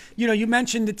about, you know, you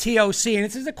mentioned the TOC, and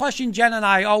this is a question Jen and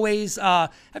I always have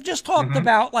just talked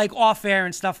about, like off air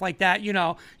and stuff like that. You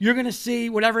know, you're going to see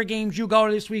whatever games you go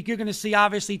to this week. You're going to see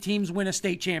obviously teams win a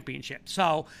state championship.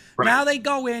 So now they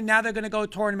go in. Now they're going to go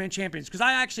tournament champions. Because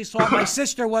I actually saw my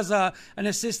sister was an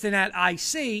assistant at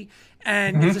IC.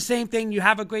 And it's the same thing. You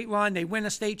have a great run. They win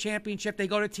a state championship. They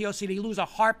go to TOC. They lose a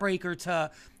heartbreaker to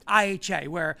IHA,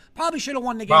 where probably should have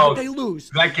won the game, but they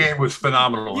lose. That game was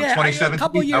phenomenal. Yeah, In 2017, a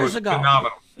couple years that was ago.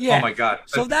 phenomenal. Yeah. Oh, my God.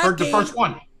 So that the game- first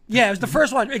one. Yeah, it was the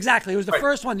first one. Exactly. It was the Right.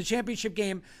 first one, the championship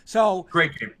game. So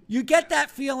Great game. you get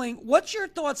that feeling. What's your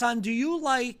thoughts on, do you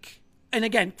like, and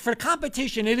again, for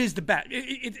competition, it is the best.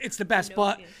 It's the best,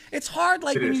 but it's hard,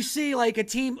 like, It when is. you see, like, a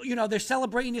team, you know, they're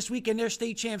celebrating this weekend, they're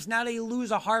state champs. Now they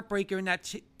lose a heartbreaker in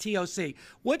that TOC.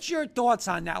 What's your thoughts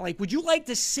on that? Like, would you like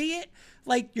to see it,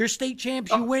 like, your state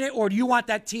champs, you win it, or do you want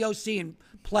that TOC and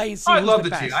play and see I who's love the the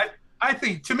best? team. I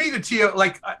think, to me, the TO,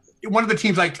 like, one of the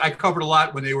teams I covered a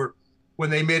lot when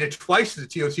they made it twice to the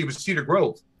TOC was Cedar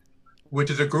Grove, which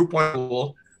is a Group 1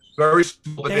 school, very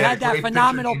small. But They had a that great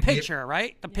phenomenal pitcher, pitcher,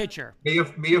 right? The pitcher. Mia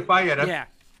Fayetta, Yeah.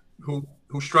 who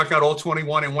struck out all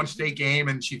 21 in one state game,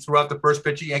 and she threw out the first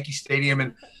pitch at Yankee Stadium.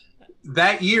 And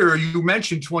that year, you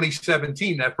mentioned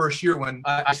 2017, that first year when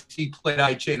IC played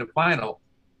IHA in the final.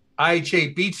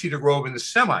 IHA beat Cedar Grove in the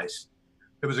semis.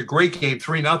 It was a great game,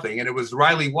 3-0, and it was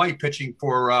Riley White pitching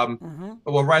for,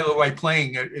 Riley White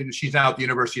playing, and she's now at the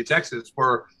University of Texas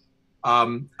for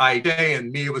IHA,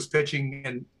 and Mia was pitching.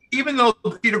 And even though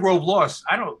Cedar Grove lost,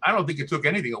 I don't think it took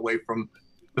anything away from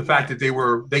the fact that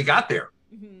they got there.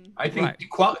 I think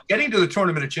getting to the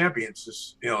Tournament of Champions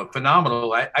is, you know,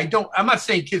 phenomenal. I'm not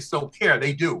saying kids don't care;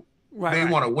 they do. They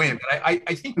want to win, but I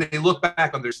think when they look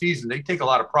back on their season, they take a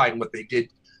lot of pride in what they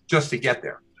did just to get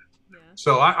there. Yeah.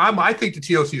 So I think the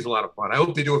TOC is a lot of fun. I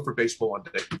hope they do it for baseball one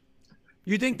day.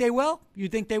 You think they will? You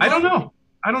think they will? I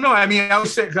don't know. I mean, I would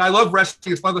say I love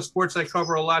wrestling. It's one of the sports I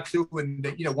cover a lot too.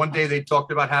 And you know, one day they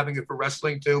talked about having it for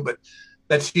wrestling too, but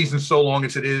that season's so long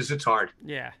as it is, it's hard.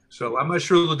 Yeah. So I'm not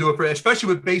sure they'll do it for,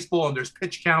 especially with baseball and there's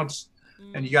pitch counts,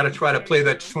 and you got to try to play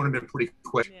that tournament pretty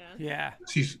quick. Yeah.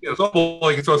 See, it's all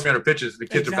you can throw 300 pitches, and the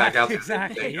kids are back out there.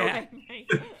 Exactly. Yeah.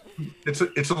 It's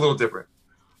a little different.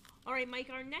 All right, Mike.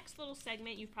 Our next little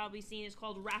segment you've probably seen is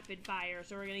called Rapid Fire.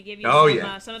 So we're going to give you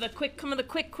some of the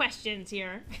quick questions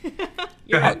here.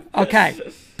 Go ahead. Okay.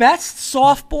 Best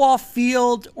softball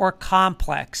field or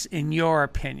complex, in your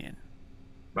opinion?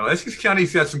 Well, Essex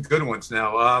County's got some good ones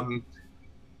now.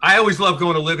 I always love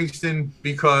going to Livingston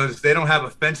because they don't have a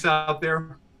fence out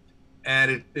there,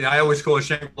 and I always call it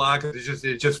Shank-Block because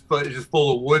it's just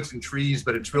full of woods and trees,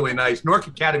 but it's really nice. Newark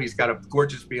Academy's got a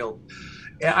gorgeous field.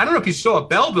 And I don't know if you saw it,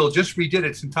 Belleville just redid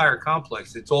its entire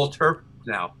complex. It's all turf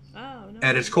now. Oh, no.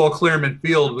 And it's called Clearman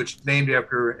Field, which is named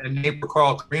for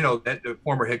Carl Carino, the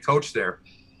former head coach there.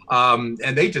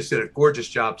 And they just did a gorgeous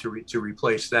job to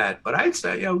replace that. But I'd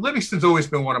say, Livingston's always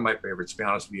been one of my favorites, to be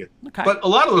honest with you. Okay. But a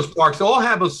lot of those parks all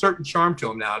have a certain charm to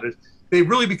them now. They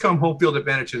really become home field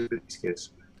advantages for these kids.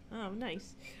 Oh,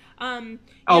 nice.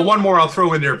 One more I'll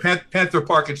throw in there. Panther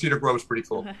Park in Cedar Grove is pretty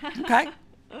cool. Okay.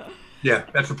 Yeah,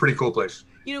 that's a pretty cool place.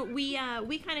 We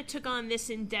kind of took on this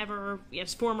endeavor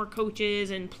as former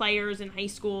coaches and players in high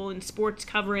school and sports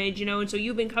coverage, and so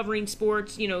you've been covering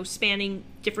sports, spanning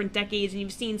different decades, and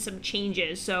you've seen some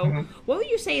changes. So what would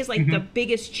you say is like the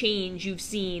biggest change you've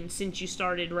seen since you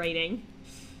started writing?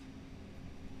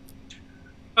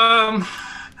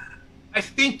 I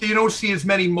think you don't see as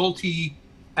many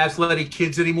multi-athletic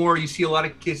kids anymore. You see a lot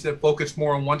of kids that focus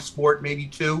more on one sport, maybe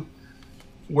two.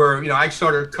 Where I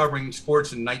started covering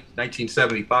sports in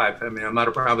 1975. I mean,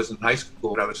 I was in high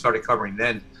school, but I started covering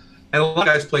then. And a lot of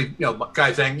guys played,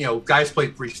 guys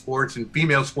played three sports, and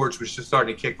female sports was just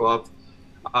starting to kick off.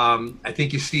 I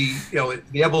think you see,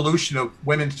 the evolution of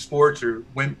women's sports or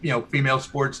female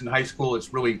sports in high school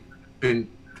has really been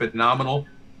phenomenal.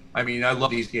 I mean, I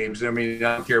love these games. I mean,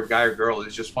 I don't care if guy or girl.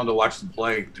 It's just fun to watch them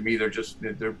play. To me, they're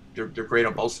great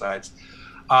on both sides.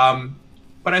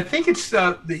 But I think it's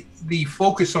the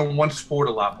focus on one sport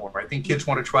a lot more. I think kids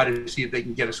want to try to see if they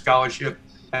can get a scholarship,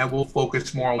 and we'll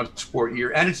focus more on one sport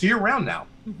year. And it's year round now.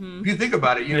 If you think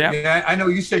about it, I know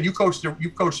you said you coached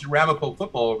Ramapo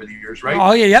football over the years, right?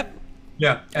 Oh yeah, yep.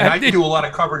 Yeah, and I do a lot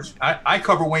of coverage. I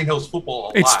cover Wayne Hills football a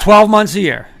lot. It's 12 months a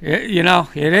year. It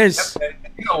is. Yep.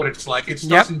 You know what it's like. It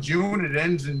starts in June, it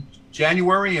ends in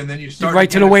January, and then you start right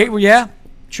to the weight. Yeah,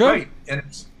 sure. Right, and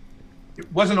it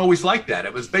wasn't always like that.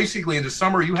 It was basically in the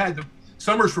summer the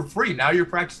summers were free. Now you're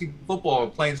practicing football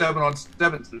and playing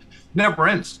 7-on-7s. It never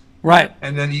ends. Right.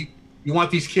 And then you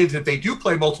want these kids, if they do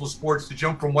play multiple sports, to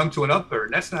jump from one to another,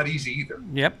 and that's not easy either.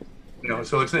 Yep.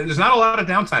 So there's not a lot of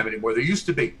downtime anymore. There used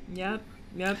to be. Yep.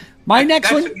 My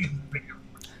next one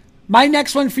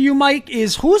for you, Mike,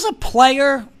 is who's a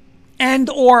player and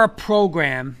or a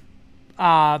program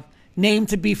name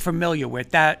to be familiar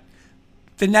with that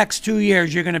the next 2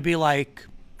 years you're going to be like,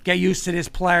 get used to this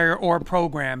player or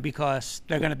program because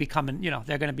they're going to be coming.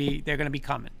 They're going to be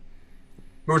coming.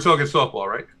 We're talking softball,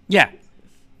 right? Yeah.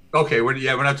 Okay. We're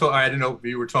not talking. I didn't know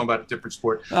you were talking about a different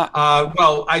sport.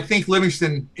 Well, I think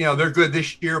Livingston. They're good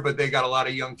this year, but they got a lot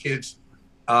of young kids.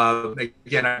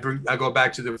 Again, I go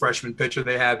back to the freshman pitcher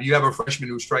they have. You have a freshman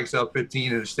who strikes out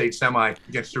 15 in a state semi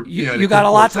against her. You got a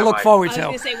lot to look forward to. I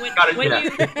was going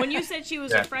to say, when you said she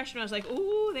was a freshman, I was like,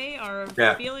 ooh, they are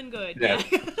feeling good. Yeah.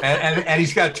 and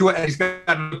he's got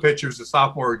another pitcher who's a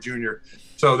sophomore or junior.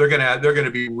 So they're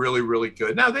gonna be really, really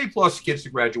good. Now they've lost kids to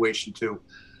graduation too.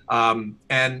 And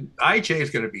IHA is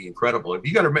going to be incredible. If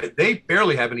you got to, they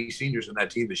barely have any seniors in that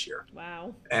team this year.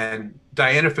 Wow. And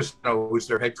Diana Fasano, who's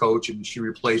their head coach, and she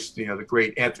replaced, the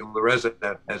great Anthony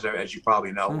Lareza, as you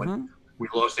probably know, when we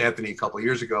lost Anthony a couple of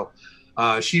years ago.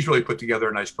 She's really put together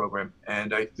a nice program,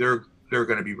 and they're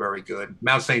going to be very good.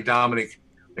 Mount St. Dominic,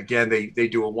 again, they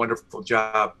do a wonderful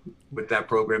job with that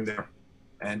program there.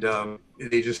 And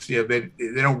they just, they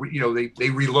don't, they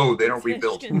reload, they don't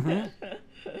rebuild.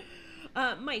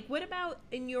 Mike, what about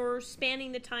in your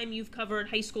spanning the time you've covered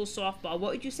high school softball?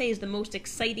 What would you say is the most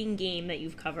exciting game that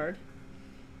you've covered?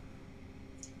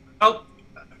 Oh,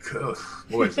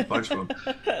 boy, it's a bunch of them.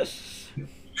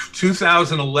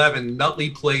 2011,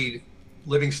 Nutley played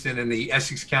Livingston in the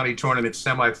Essex County Tournament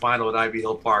semifinal at Ivy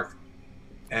Hill Park.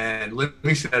 And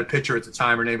Livingston had a pitcher at the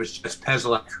time. Her name was Jess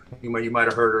Peslak. You might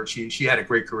have heard her. She had a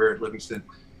great career at Livingston.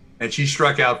 And she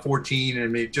struck out 14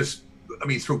 and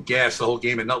threw gas the whole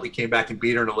game, and Nutley came back and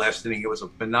beat her in the last inning. It was a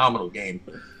phenomenal game.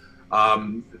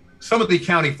 Some of the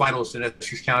county finalists in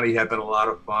Essex County have been a lot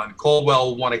of fun.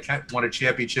 Caldwell won a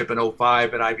championship in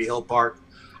 2005 at Ivy Hill Park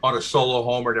on a solo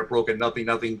homer that broke a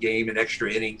 0-0 game in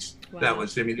extra innings. Wow. That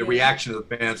was, the reaction of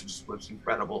the fans was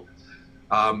incredible.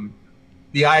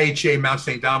 The IHA Mount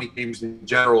St. Dominic games in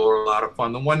general are a lot of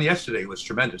fun. The one yesterday was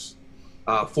tremendous.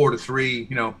 4-3,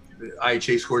 the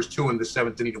IHA scores 2 in the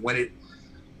 7th inning to win it.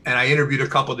 And I interviewed a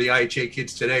couple of the IHA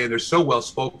kids today, and they're so well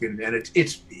spoken. And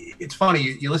it's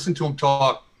funny. You listen to them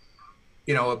talk,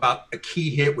 about a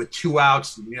key hit with 2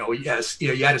 outs. And, you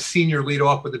had a senior lead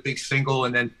off with a big single,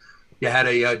 and then you had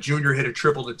a junior hit a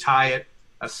triple to tie it.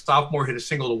 A sophomore hit a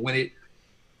single to win it.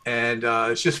 And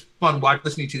it's just fun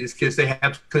listening to these kids.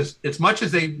 Because as much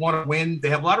as they want to win, they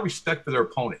have a lot of respect for their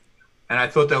opponent. And I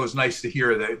thought that was nice to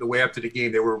hear. The way after the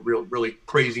game, they were really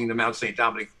praising the Mount St.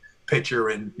 Dominic pitcher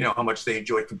and how much they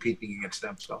enjoy competing against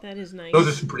them. So that is nice. Those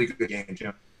are some pretty good games.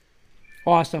 Yeah.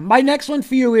 Awesome. My next one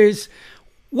for you is,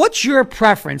 what's your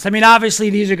preference? I mean, obviously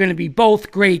these are going to be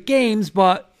both great games,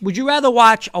 but would you rather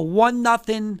watch a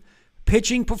 1-0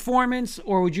 pitching performance,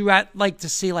 or would you like to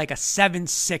see like a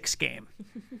 7-6 game?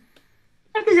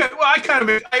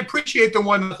 I appreciate the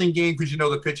 1-0 game because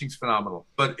the pitching's phenomenal.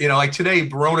 But like today,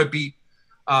 Verona beat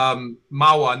Mawa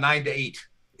 9-8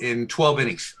 in 12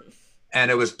 innings,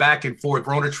 and it was back and forth.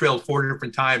 Verona trailed 4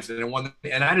 different times,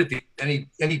 and I didn't think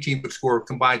any team would score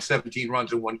combined 17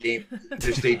 runs in one game in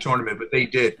the state tournament, but they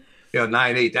did.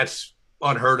 9-8. That's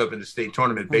unheard of in the state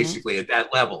tournament, basically at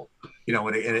that level. In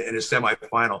a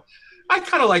semifinal. I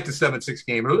kind of like the 7-6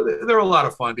 game. They're a lot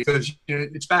of fun because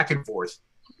it's back and forth.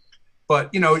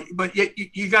 But you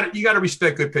got to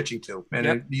respect good pitching too.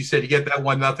 And you said you get that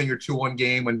 1-0 or 2-1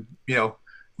 game when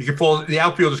the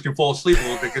outfielders can fall asleep a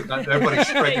little bit because everybody's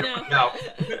striking out.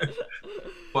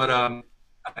 But I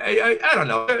don't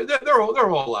know. They're all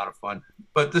a lot of fun.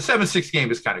 But the 7-6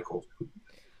 game is kind of cool.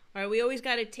 All right, we always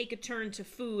got to take a turn to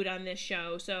food on this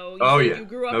show. So you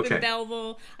grew up in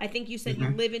Belleville. I think you said you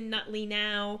live in Nutley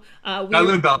now. I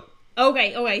live in Belleville.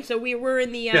 Okay. So we're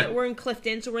in the we're in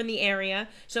Clifton, so we're in the area.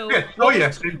 So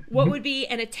what would be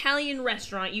an Italian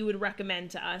restaurant you would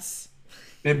recommend to us?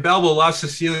 In Belleville, La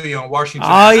Sicilia on Washington.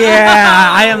 Oh yeah,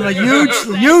 I am a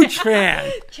huge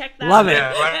fan. Check that. Love it.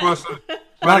 Yeah,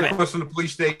 right across from the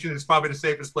police station. It's probably the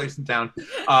safest place in town.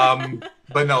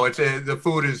 But no, the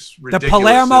food is ridiculous. The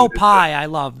Palermo pie, I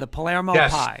love the Palermo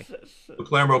pie. The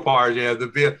Palermo pie, yeah. The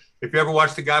veal. If you ever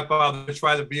watch The Godfather,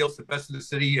 try the veal. It's the best in the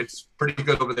city. It's pretty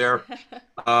good over there.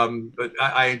 But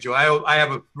I enjoy. I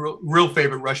have a real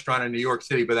favorite restaurant in New York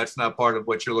City, but that's not part of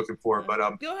what you're looking for. But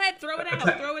go ahead, throw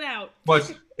it out.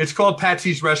 But it's called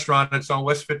Patsy's Restaurant. It's on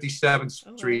West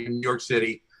 57th Street in New York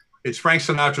City. It's Frank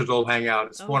Sinatra's old hangout.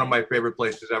 It's one of my favorite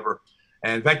places ever.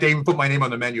 And in fact, they even put my name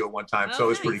on the menu at one time, so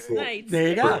it's pretty cool. Nice. There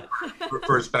you go.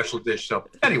 For a special dish. So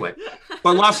anyway,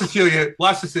 but La Sicilia in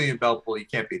Belleville, you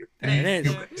can't beat it. It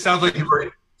is. Sounds like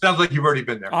you've already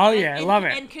been there. Oh yeah, I love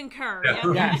it. And concur.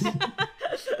 Yeah. Yes.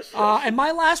 And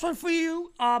my last one for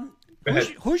you.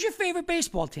 Who's your favorite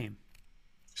baseball team?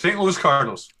 St. Louis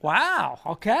Cardinals. Wow.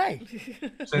 Okay.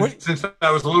 Since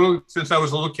I was a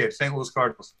little kid, St. Louis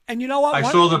Cardinals. And you know what? I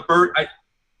saw the bird.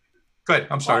 Go ahead.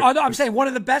 I'm sorry. I'm saying one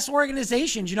of the best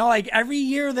organizations. Like every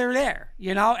year they're there.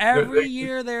 Every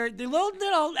year they're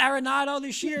little Arenado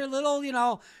this year. They'll get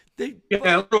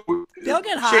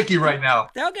hot. Shaky right now.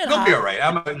 They'll be all right.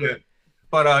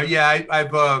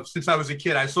 I've since I was a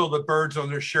kid, I saw the birds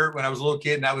on their shirt when I was a little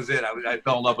kid, and that was it. I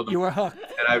fell in love with them. You were hooked.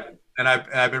 And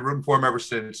I've been rooting for them ever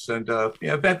since. And I've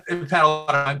had a lot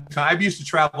of time. I've used to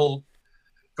travel,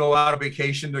 go out on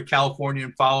vacation to California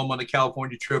and follow them on the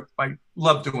California trip. I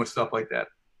love doing stuff like that.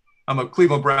 I'm a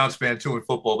Cleveland Browns fan too in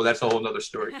football, but that's a whole nother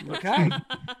story. Okay.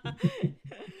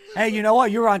 Hey, you know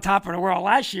what? You were on top of the world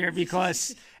last year and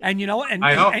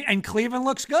Cleveland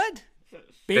looks good.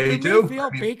 Baker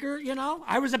Mayfield, Baker,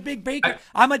 I was a big Baker.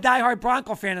 I'm a diehard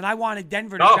Bronco fan, and I wanted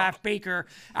Denver to draft Baker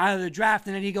out of the draft,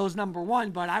 and then he goes number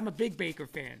 1, but I'm a big Baker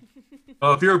fan.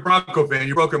 Well, if you're a Bronco fan,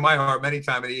 you've broken my heart many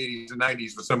times in the 80s and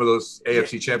 90s with some of those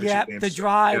AFC Championship games. The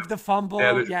drive, the fumble,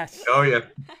 yes. Oh, yeah.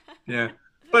 Yeah.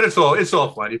 But it's all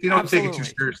fun. If you don't take it too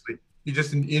seriously, you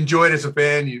just enjoy it as a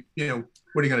fan.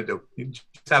 What are you going to do? You just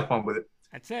have fun with it.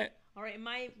 That's it. All right,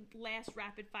 my last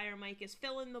rapid fire, Mike, is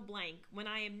fill in the blank. When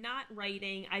I am not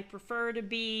writing, I prefer to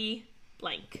be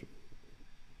blank.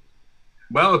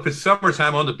 Well, if it's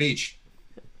summertime on the beach.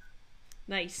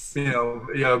 Nice.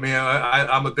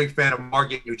 I'm a big fan of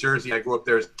Margate, New Jersey. I grew up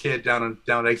there as a kid down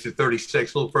exit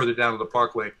 36, a little further down on the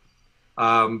Parkway.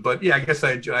 But yeah, I guess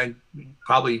I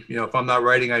probably, if I'm not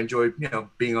writing, I enjoy,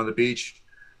 being on the beach.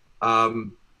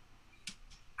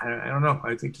 I don't know.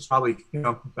 I think it's probably,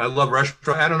 I love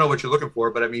restaurants. I don't know what you're looking for,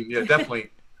 but I mean,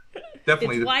 definitely.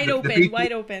 It's wide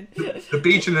open. The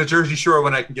beach and the Jersey Shore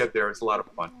when I can get there. It's a lot of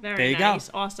fun. Very nice.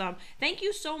 Go. Awesome. Thank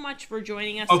you so much for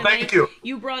joining us tonight. Thank you.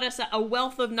 You brought us a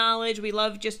wealth of knowledge. We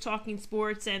love just talking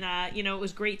sports, and, it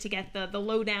was great to get the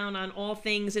lowdown on all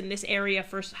things in this area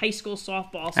for high school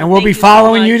softball. So and we'll be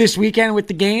following you this weekend with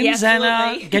the games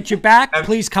and get you back.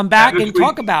 Please come back and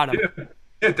talk about them.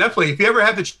 Yeah, definitely. If you ever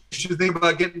have the chance to think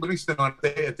about getting Livingston on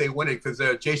if they win it, because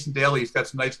Jason Daly's got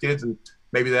some nice kids, and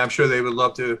maybe I'm sure they would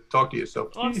love to talk to you.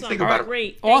 So awesome. Think about it.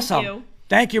 Great. Awesome.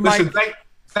 Thank you, Mike. Listen,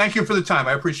 thank you for the time.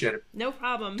 I appreciate it. No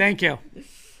problem. Thank you.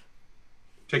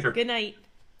 Take care. Good night.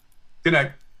 Good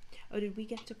night. Oh, did we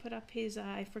get to put up his?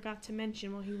 I forgot to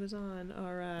mention while he was on.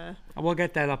 Or we'll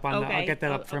get that up on. I'll get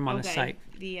that up for him on the site.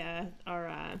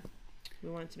 We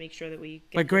wanted to make sure that we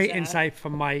get but great insight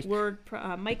from Mike.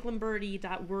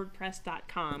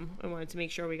 MikeLombardi.wordpress.com. I wanted to make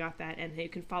sure we got that, and you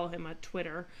can follow him on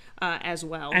Twitter as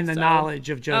well. And the knowledge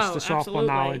of just the softball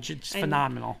knowledge, it's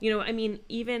phenomenal. Even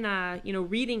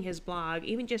reading his blog,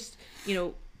 even just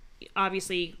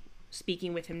obviously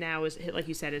speaking with him now is, like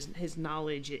you said, his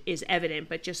knowledge is evident,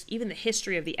 but just even the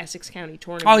history of the Essex County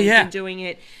tournament. Oh, yeah. He's been doing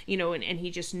it, and he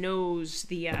just knows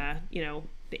the,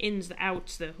 the ins, the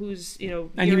outs, the who's,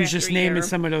 And he was just naming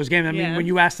some of those games. I mean, when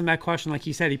you asked him that question, like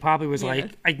he said, he probably was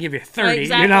like, I can give you 30,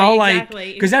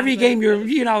 because every game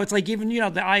it's like even, the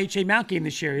IHA Mount game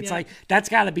this year, it's like, that's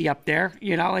got to be up there,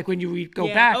 like when you go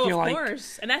back, you're like. Of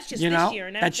course. And that's just this year.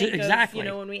 And that's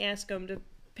exactly. When we ask him to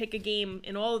pick a game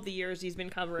in all of the years he's been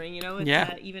covering,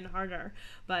 it's even harder.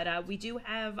 But we do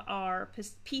have our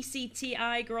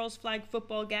PCTI girls flag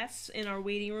football guests in our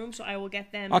waiting room, so I will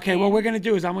get them. Okay, what we're going to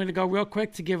do is I'm going to go real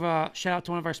quick to give a shout out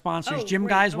to one of our sponsors, Gym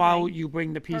Guys, while you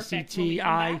bring the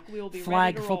PCTI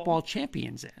flag football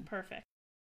champions in. Perfect.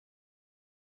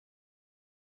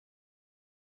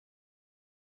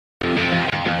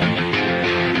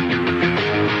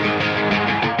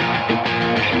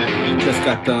 Just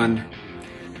got done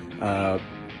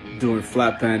doing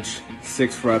flat bench,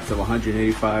 6 reps of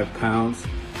 185 pounds.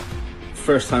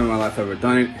 First time in my life I've ever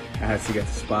done it. I had to get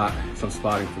some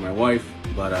spotting for my wife,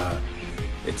 but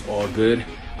it's all good.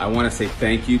 I want to say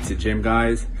thank you to Gym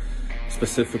Guys,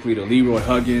 specifically to Leroy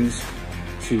Huggins,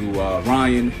 to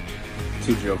Ryan,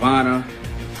 to Giovanna,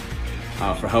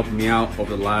 for helping me out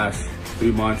over the last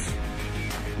 3 months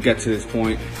get to this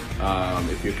point.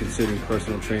 If you're considering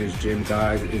personal trainers, Gym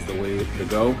Guys is the way to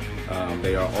go.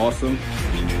 They are awesome.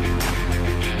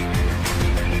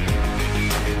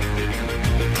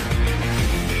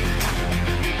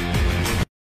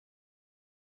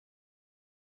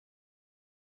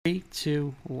 Three,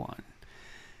 two, one.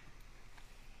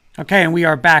 Okay, and we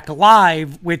are back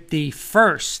live with the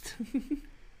first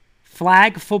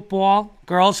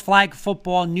girls flag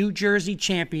football New Jersey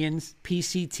champions,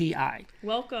 PCTI.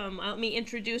 Welcome. Let me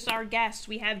introduce our guests.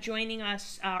 We have joining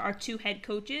us our 2 head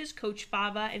coaches, Coach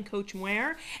Fava and Coach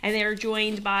Moyer, and they are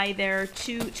joined by their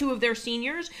two of their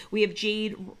seniors. We have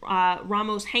Jade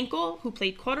Ramos Henkel, who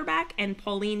played quarterback, and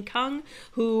Pauline Kung,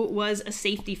 who was a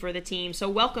safety for the team. So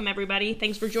welcome, everybody.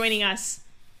 Thanks for joining us.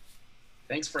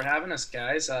 Thanks for having us,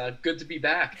 guys. Good to be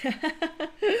back.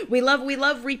 We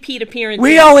love repeat appearances.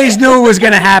 We always knew it was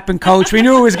going to happen, Coach. We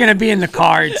knew it was going to be in the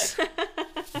cards.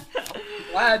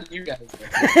 Glad you guys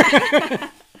did.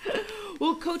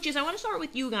 Well, coaches, I want to start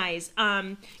with you guys.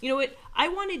 You know what? I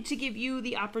wanted to give you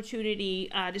the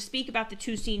opportunity to speak about the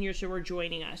 2 seniors who are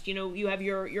joining us. You have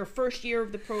your first year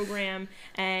of the program,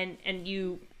 and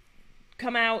you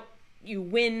come out. You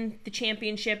win the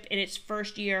championship in its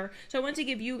first year. So I want to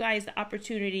give you guys the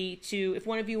opportunity to, if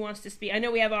one of you wants to speak. I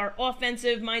know we have our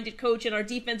offensive-minded coach and our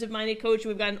defensive-minded coach.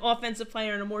 We've got an offensive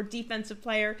player and a more defensive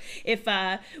player. If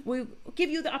we give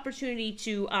you the opportunity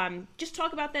to just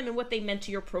talk about them and what they meant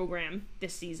to your program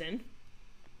this season.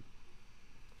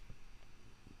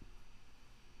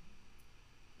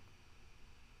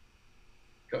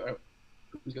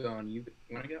 Who's going? You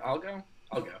want to go? I'll go?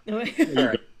 I'll go. All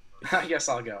right. I guess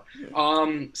I'll go.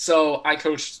 So I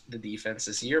coached the defense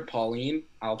this year. Pauline,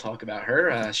 I'll talk about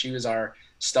her. She was our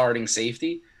starting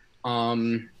safety.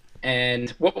 And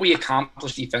what we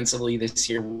accomplished defensively this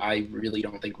year, I really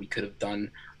don't think we could have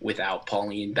done without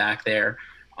Pauline back there.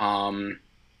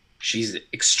 She's an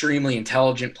extremely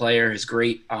intelligent player, has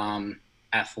great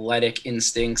athletic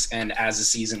instincts, and as the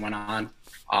season went on,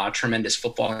 tremendous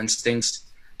football instincts.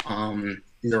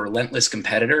 She's a relentless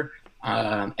competitor,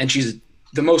 and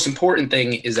the most important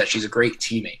thing is that she's a great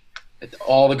teammate.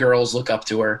 All the girls look up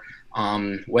to her,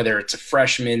 whether it's a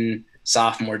freshman,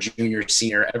 sophomore, junior,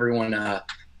 senior. Everyone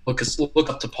look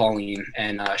up to Pauline,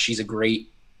 and she's a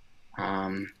great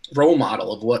role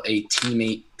model of what a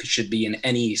teammate should be in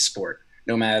any sport,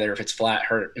 no matter if it's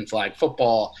flag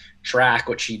football, track,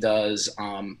 what she does,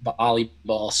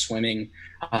 volleyball, swimming.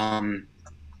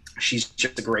 She's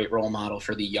just a great role model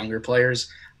for the younger players.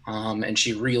 And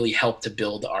she really helped to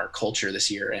build our culture this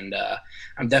year, and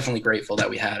I'm definitely grateful that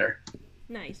we had her.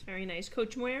 Nice, very nice.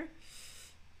 Coach Moyer?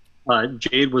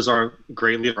 Jade was our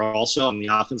great leader also on the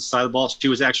offensive side of the ball. She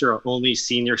was actually our only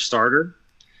senior starter,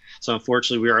 so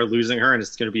unfortunately we are losing her, and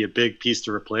it's going to be a big piece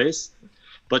to replace.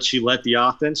 But she led the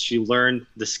offense. She learned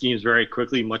the schemes very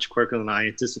quickly, much quicker than I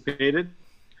anticipated.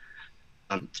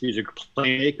 She's a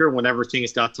playmaker. Whenever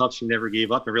things got tough, she never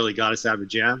gave up and really got us out of a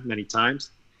jam many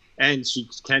times. And she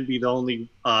can be the only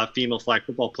female flag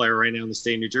football player right now in the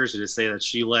state of New Jersey to say that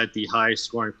she led the highest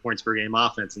scoring points per game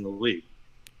offense in the league.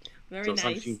 Very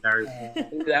nice.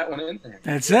 That one in there.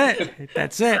 That's it.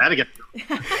 That's it. Gotta get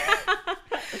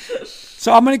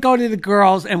So I'm going to go to the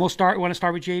girls, and want to start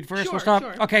with Jade first? Sure, We'll start.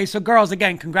 sure. Okay, so girls,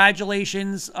 again,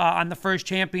 congratulations on the first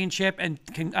championship, and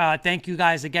thank you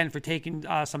guys again for taking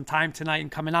some time tonight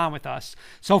and coming on with us.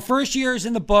 So first year is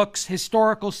in the books,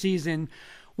 historical season.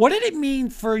 What did it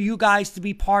mean for you guys to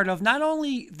be part of not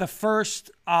only the first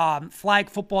flag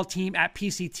football team at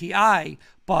PCTI,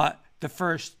 but the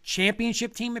first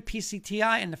championship team at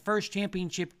PCTI and the first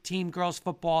championship team girls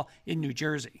football in New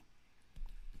Jersey?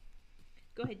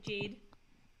 Go ahead, Jade.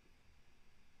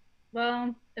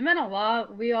 Well, it meant a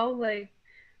lot. We all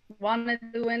wanted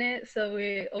to win it, so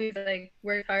we always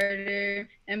worked harder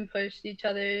and pushed each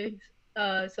other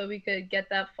so we could get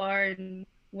that far and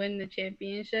win the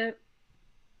championship.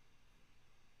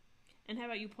 And how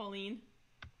about you, Pauline?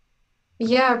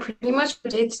 Yeah, pretty much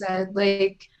what Jade said.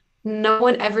 No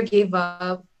one ever gave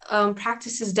up.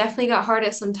 Practices definitely got hard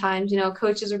at sometimes.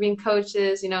 Coaches were being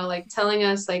coaches, telling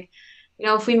us,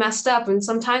 if we messed up. And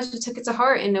sometimes we took it to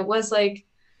heart, and it was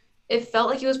it felt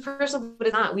like it was personal, but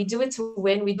it's not. We do it to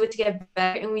win, we do it to get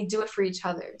better, and we do it for each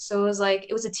other. So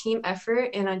it was a team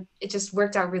effort, and it just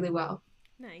worked out really well.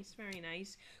 Nice, very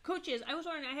nice. Coaches, I was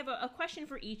wondering, I have a question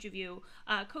for each of you.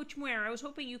 Coach Moyer, I was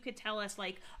hoping you could tell us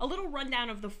a little rundown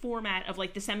of the format of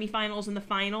the semifinals and the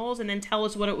finals, and then tell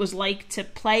us what it was like to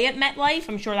play at MetLife.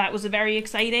 I'm sure that was very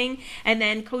exciting. And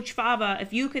then Coach Fava,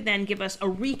 if you could then give us a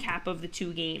recap of the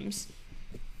two games.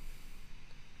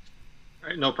 All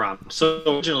right, no problem. So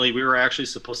originally we were actually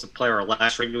supposed to play our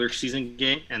last regular season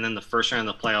game and then the first round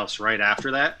of the playoffs right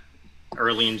after that,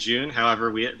 early in June.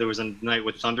 However, there was a night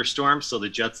with thunderstorms, so the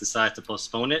Jets decided to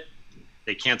postpone it.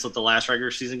 They canceled the last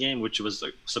regular season game, which was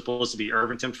supposed to be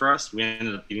Irvington for us. We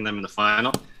ended up beating them in the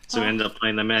final, so we ended up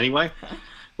playing them anyway.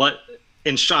 But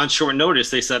on short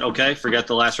notice, they said, okay, forget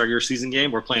the last regular season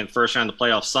game. We're playing first round of the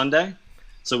playoffs Sunday.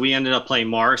 So we ended up playing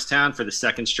Morristown for the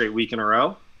second straight week in a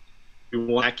row. We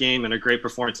won that game in a great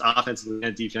performance offensively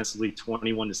and defensively,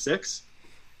 21-6.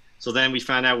 So then we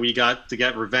found out we got to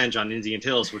get revenge on Indian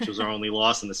Hills, which was our only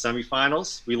loss in the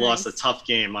semifinals. We lost a tough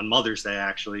game on Mother's Day,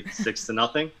 actually,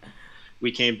 6-0.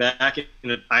 We came back,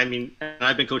 and I've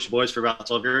been coaching boys for about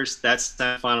 12 years. That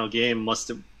semifinal game was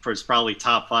probably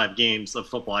top 5 games of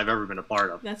football I've ever been a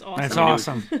part of. That's awesome. That's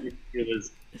awesome.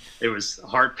 It was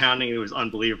heart pounding. It was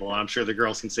unbelievable. I'm sure the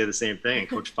girls can say the same thing.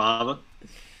 Coach Fava.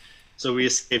 So we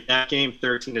escaped that game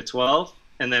 13-12,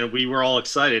 and then we were all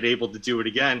excited, able to do it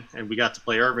again, and we got to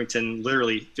play Irvington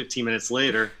literally 15 minutes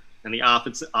later, and the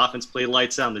offense played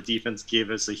lights out, and the defense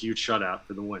gave us a huge shutout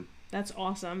for the win. That's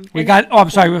awesome. We got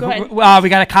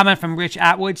a comment from Rich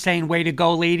Atwood saying, way to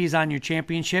go, ladies, on your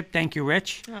championship. Thank you,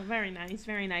 Rich. Oh, very nice,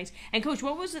 very nice. And, Coach,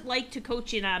 what was it like to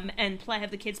coach in and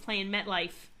have the kids play in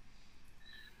MetLife?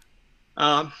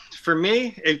 For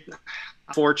me,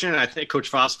 fortunate. I think Coach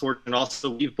Foss fortunate also.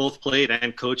 We've both played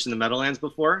and coached in the Meadowlands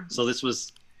before, so this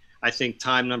was, I think,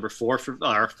 time number 4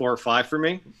 or 5 for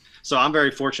me. So I'm very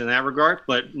fortunate in that regard.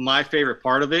 But my favorite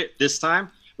part of it this time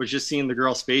was just seeing the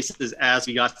girls' faces as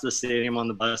we got to the stadium on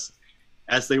the bus,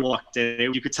 as they walked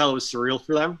in. You could tell it was surreal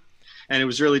for them, and it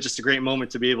was really just a great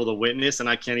moment to be able to witness. And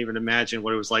I can't even imagine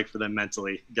what it was like for them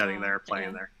mentally getting there,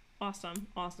 playing there. Awesome,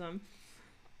 awesome.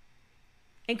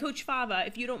 And Coach Fava,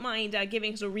 if you don't mind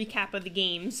giving us a recap of the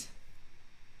games.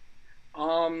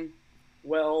 Well,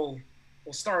 we'll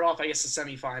start off, I guess, the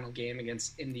semifinal game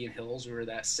against Indian Hills. We were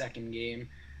that second game.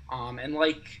 And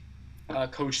like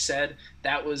Coach said,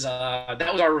 that was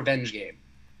our revenge game.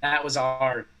 That was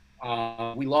our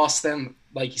we lost them,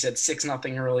 like he said,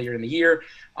 6-0 earlier in the year.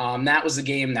 That was the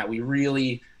game that we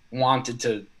really wanted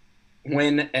to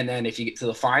win, and then if you get to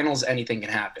the finals, anything can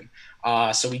happen.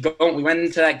 So we went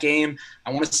into that game.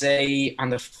 I want to say on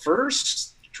the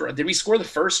first, did we score the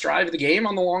first drive of the game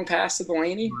on the long pass to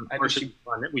Delaney?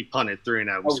 We punted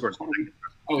 3-0. We scored.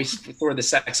 We scored the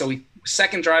second. So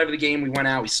second drive of the game, we went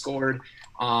out, we scored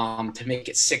to make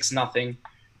it 6-0.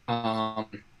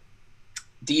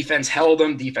 Defense held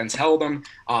them.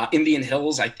 Indian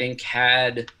Hills, I think,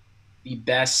 had the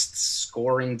best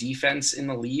scoring defense in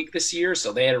the league this year,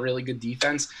 so they had a really good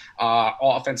defense.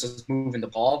 Offense was moving the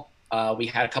ball. We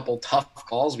had a couple tough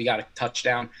calls. We got a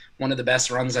touchdown. One of the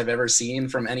best runs I've ever seen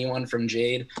from anyone from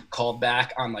Jade, called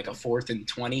back on like a 4th and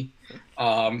 20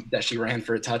 that she ran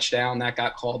for a touchdown. That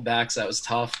got called back, so that was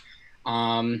tough.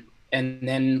 And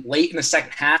then late in the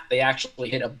second half, they actually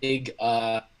hit a big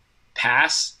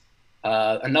pass.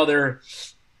 Another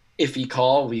iffy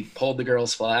call. We pulled the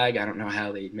girls' flag. I don't know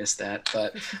how they missed that,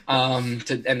 but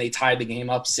and they tied the game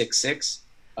up 6-6.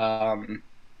 And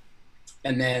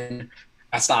then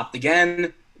I stopped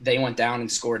again. They went down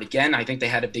and scored again. I think they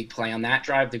had a big play on that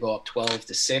drive to go up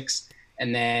 12-6.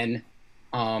 And then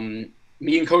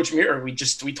me and Coach Muir, we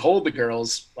told the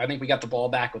girls, I think we got the ball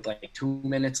back with like 2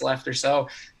 minutes left or so,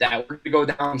 that we're going to go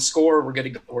down and score. We're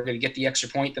going to get the extra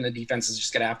point, then the defense is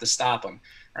just going to have to stop them.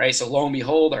 All right, so lo and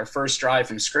behold, our first drive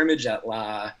from scrimmage at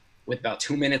with about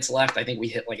 2 minutes left, I think we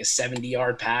hit like a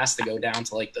 70-yard pass to go down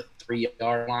to like the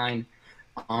 3-yard line.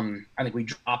 I think we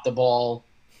dropped the ball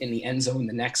in the end zone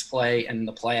the next play, and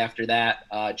the play after that,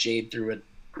 Jade threw a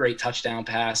great touchdown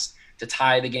pass to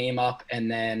tie the game up, and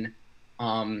then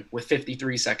with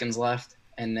 53 seconds left,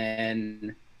 and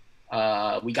then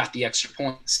we got the extra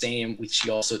point. She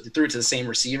also threw it to the same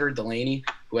receiver, Delaney,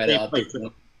 who had a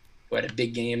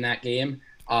big game that game,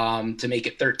 to make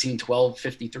it 13-12,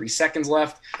 53 seconds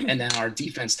left, and then our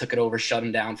defense took it over, shut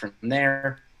them down from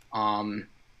there,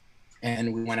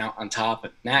 and we went out on top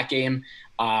in that game.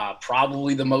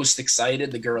 Probably the most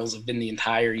excited the girls have been the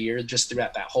entire year, just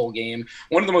throughout that whole game.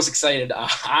 One of the most excited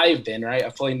I've been, right?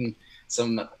 I've played in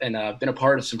some and been a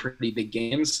part of some pretty big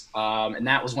games, and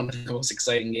that was one of the most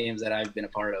exciting games that I've been a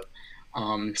part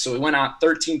of. So we went out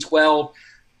 13-12.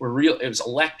 It was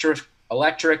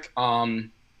electric.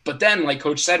 But then, like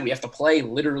Coach said, we have to play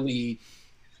literally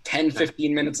 10,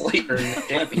 15 minutes later in the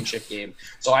championship game.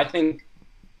 So I think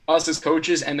us as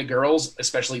coaches and the girls,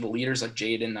 especially the leaders like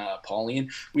Jade and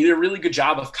Pauline, we did a really good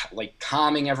job of like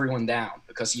calming everyone down,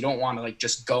 because you don't want to like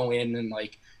just go in and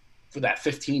like for that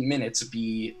 15 minutes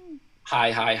be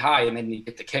high, and then you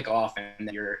get the kickoff and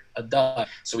then you're a dud.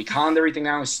 So we calmed everything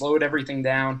down, we slowed everything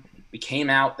down. We came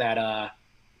out that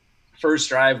first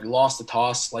drive, we lost the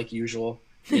toss like usual.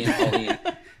 Me and Pauline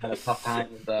had a tough time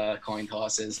with coin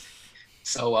tosses.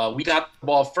 So we got the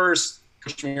ball first.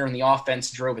 Coach Mir and the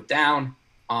offense drove it down.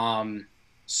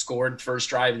 Scored first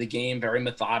drive of the game very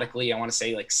methodically. I want to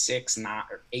say like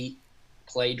 8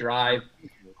 play drive.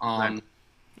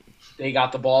 They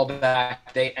got the ball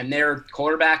back. And their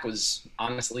quarterback was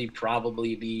honestly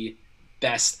probably the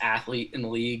best athlete in the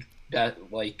league. I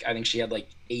think she had like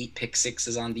 8 pick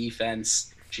sixes on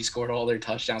defense. She scored all their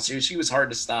touchdowns. So she was hard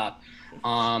to stop.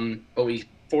 But we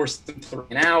forced them to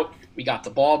run out. We got the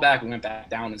ball back. We went back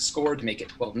down and scored to make it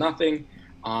 12-0.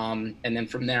 And then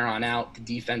from there on out, the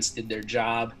defense did their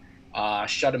job,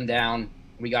 shut them down.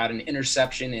 We got an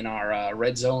interception in our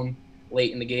red zone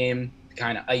late in the game to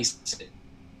kind of ice it.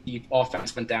 The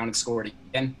offense went down and scored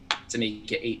again to make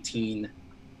it 18-0.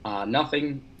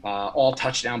 All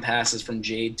touchdown passes from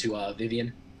Jade to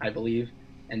Vivian, I believe.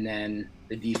 And then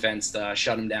the defense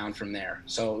shut them down from there.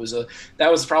 So that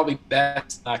was probably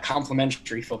best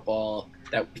complementary football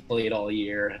that we played all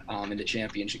year in the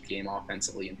championship game,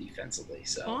 offensively and defensively.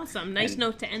 So awesome. Nice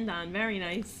note to end on. Very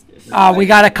nice. We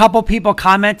got a couple people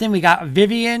commenting. We got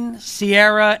Vivian,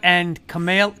 Sierra, and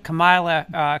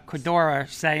Kamila Kodora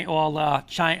saying all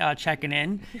checking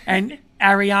in, and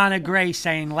Ariana Gray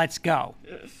saying let's go.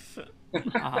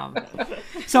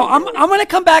 So I'm going to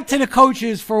come back to the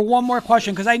coaches for one more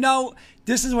question, because I know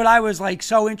this is what I was like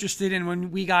so interested in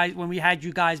when we had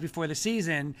you guys before the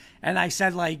season, and I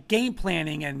said like game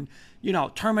planning and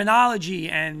terminology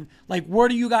and like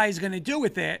what are you guys going to do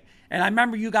with it? And I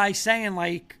remember you guys saying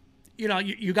like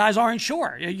you guys aren't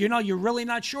sure, you're really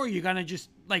not sure, you're going to just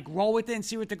like roll with it and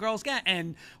see what the girls get.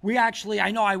 And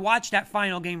I know I watched that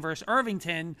final game versus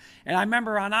Irvington, and I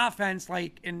remember on offense,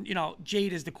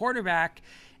 Jade is the quarterback,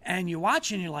 and you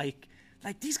watch and you're like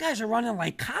these guys are running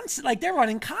they're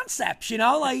running concepts,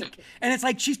 and it's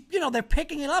like they're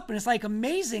picking it up, and it's like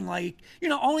amazing,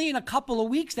 only in a couple of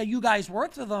weeks that you guys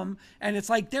worked with them, and it's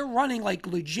like they're running like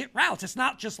legit routes. It's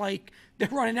not just like they're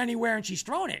running anywhere and she's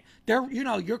throwing it.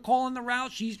 You're calling the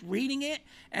route, she's reading it,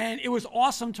 and it was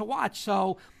awesome to watch.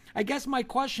 So I guess my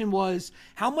question was,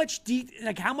 how much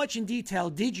in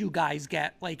detail did you guys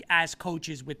get as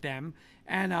coaches with them?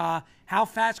 And how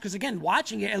fast? Because again,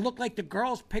 watching it looked like the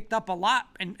girls picked up a lot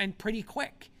and pretty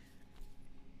quick.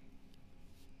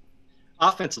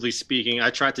 Offensively speaking, I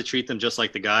tried to treat them just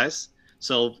like the guys.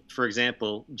 So, for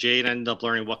example, Jade ended up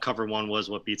learning what cover 1 was,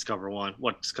 what beats cover 1,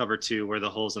 what's cover 2, where the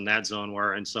holes in that zone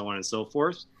were, and so on and so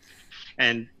forth.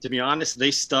 And to be honest,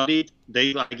 they studied.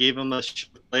 I gave them a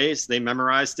plays. They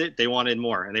memorized it. They wanted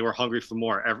more, and they were hungry for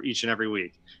more each and every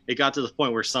week. It got to the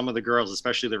point where some of the girls,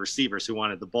 especially the receivers who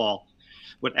wanted the ball,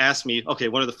 would ask me, okay,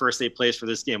 what are the first 8 plays for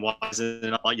this game? Why isn't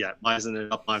it up yet? Why isn't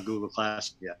it up on Google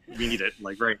Class yet? We need it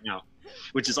right now,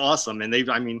 which is awesome. And they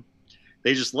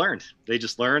just learned.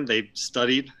 They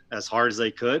studied as hard as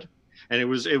they could, and it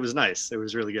was nice. It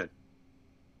was really good.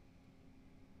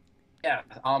 Yeah.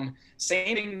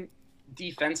 Same thing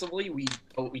defensively.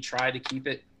 We tried to keep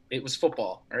it. It was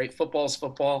football, right? Football's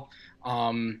football.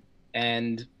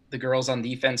 And the girls on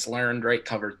defense learned, right?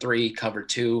 Cover 3, cover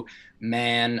 2,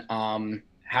 man.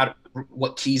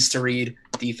 What keys to read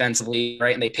defensively,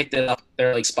 right? And they picked it up.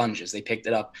 They're like sponges. They picked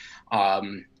it up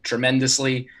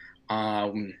tremendously.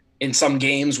 In some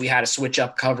games, we had to switch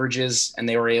up coverages, and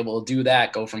they were able to do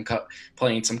that, go from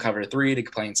playing some cover 3 to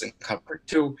playing some cover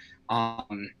 2.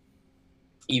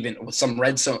 even with some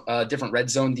different red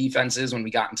zone defenses when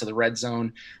we got into the red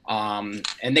zone. And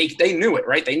they knew it,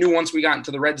 right? They knew once we got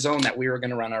into the red zone that we were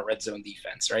going to run our red zone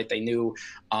defense, right? They knew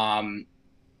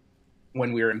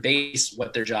when we were in base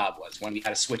what their job was. When we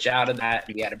had to switch out of that,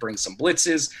 we had to bring some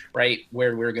blitzes, right,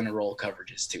 where we were going to roll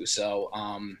coverages to. So,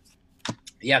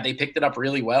 yeah, they picked it up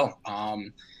really well.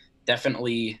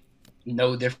 Definitely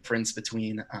no difference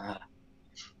between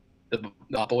the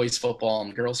boys football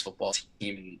and girls football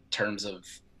team in terms of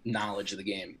knowledge of the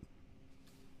game.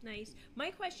 Nice.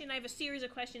 My question, I have a series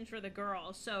of questions for the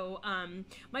girls. So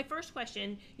my first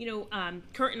question,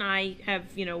 Kurt and I have,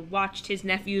 watched his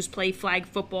nephews play flag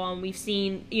football, and we've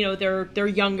seen, they're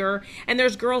younger, and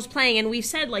there's girls playing, and we've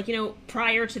said,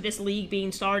 prior to this league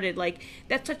being started,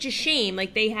 that's such a shame.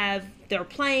 They're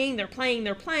playing,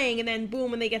 and then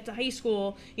boom, when they get to high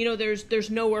school, there's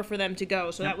nowhere for them to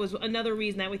go. So that was another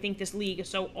reason that we think this league is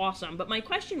so awesome. But my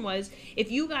question was, if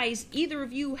you guys, either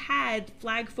of you, had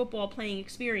flag football playing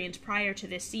experience prior to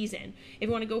this season. If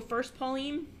you want to go first,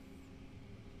 Pauline?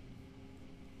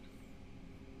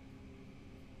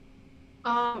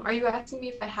 Are you asking me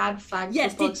if I had flag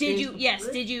football experience? Yes,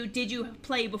 did you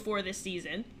play before this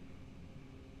season?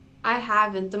 I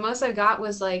haven't. The most I got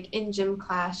was in gym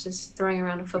class, just throwing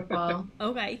around a football.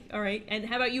 Okay, all right. And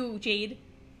how about you, Jade?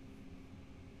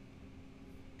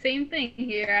 Same thing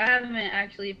here. I haven't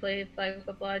actually played flag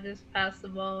football. I just passed the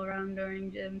ball around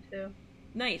during gym too.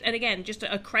 Nice. And again, just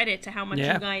a credit to how much you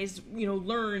guys,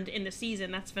 learned in the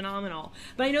season. That's phenomenal.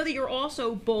 But I know that you're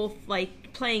also both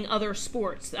playing other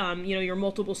sports. You're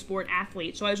multiple sport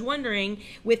athletes. So I was wondering,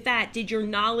 with that, did your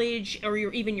knowledge or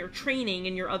even your training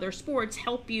in your other sports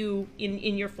help you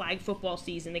in your flag football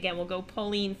season? Again, we'll go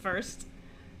Pauline first.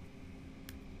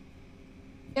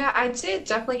 Yeah, I'd say it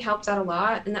definitely helped out a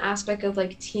lot in the aspect of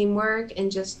teamwork and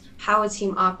just how a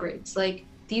team operates.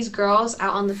 These girls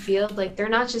out on the field, they're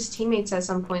not just teammates at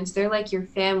some points. They're your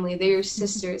family. They're your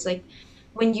sisters.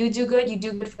 When you do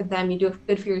good for them. You do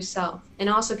good for yourself. And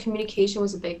also communication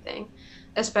was a big thing,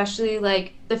 especially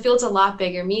the field's a lot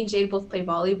bigger. Me and Jade both play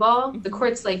volleyball. The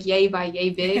court's yay by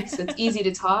yay big, so it's easy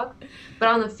to talk. But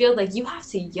on the field, you have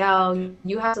to yell.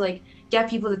 You have to get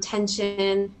people's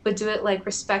attention, but do it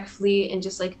respectfully and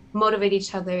just motivate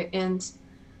each other. And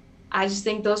I just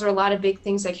think those are a lot of big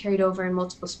things that carried over in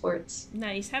multiple sports.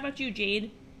 Nice. How about you,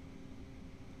 Jade?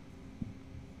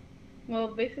 Well,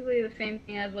 basically the same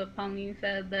thing as what Pauline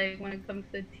said, when it comes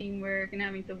to teamwork and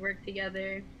having to work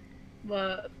together.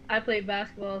 But I play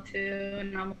basketball too,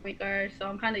 and I'm a point guard, so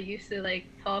I'm kind of used to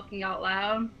talking out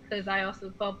loud because I also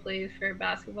call plays for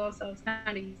basketball, so I was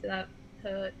kind of used to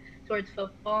that towards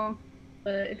football.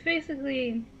 But it's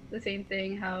basically the same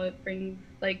thing, how it brings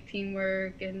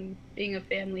teamwork and being a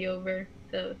family over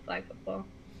to flag football.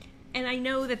 And I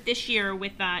know that this year,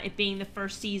 with it being the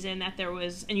first season, that there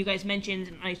was, and you guys mentioned,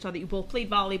 and I saw that you both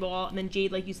played volleyball, and then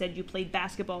Jade, like you said, you played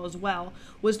basketball as well.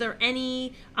 Was there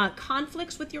any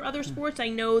conflicts with your other sports? I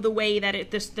know the way that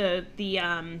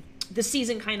the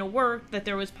season kind of worked, that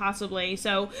there was possibly.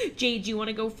 So, Jade, do you want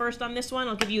to go first on this one?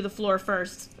 I'll give you the floor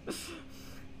first.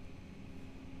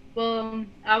 Well,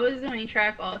 I was doing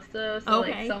track also, so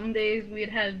okay. Some days we'd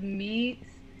have meets,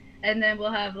 and then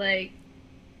we'll have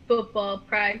football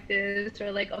practice or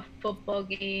a football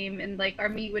game, and our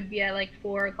meet would be at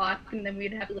 4 o'clock, and then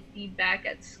we'd have to feed back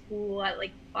at school at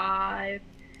 5.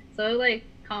 So it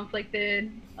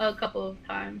conflicted a couple of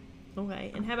times.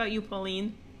 Okay, and how about you,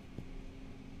 Pauline?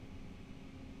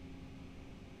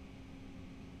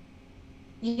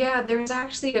 Yeah, there was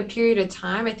actually a period of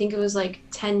time, I think it was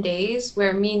 10 days,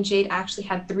 where me and Jade actually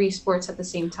had 3 sports at the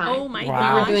same time. Oh my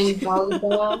gosh. We were doing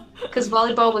volleyball, because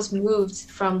volleyball was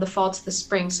moved from the fall to the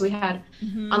spring. So we had,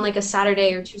 on a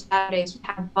Saturday or 2 Saturdays, we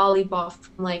had volleyball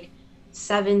from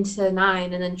 7 to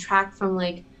 9, and then track from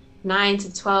 9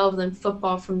 to 12, then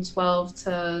football from 12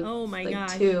 to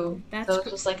 2. That's so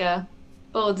it was a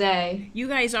full day. You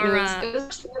guys are it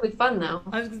was really fun though.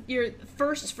 You're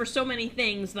first for so many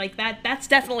things that's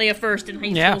definitely a first in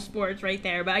high school sports right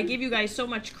there. But I give you guys so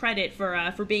much credit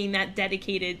for being that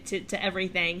dedicated to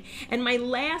everything. And my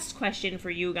last question for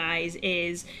you guys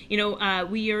is,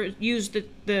 we use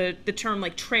the term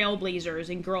trailblazers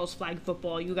in girls flag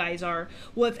football. You guys have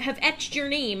etched your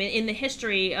name in the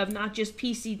history of not just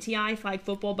PCTI flag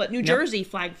football, but New Jersey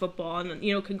flag football.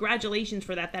 And congratulations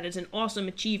for that. That is an awesome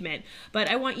achievement. But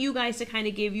I want you guys to kind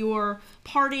of give your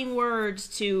parting words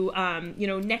to,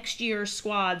 next year's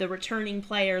squad, the returning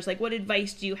players. What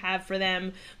advice do you have for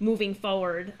them moving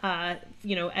forward, as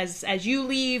you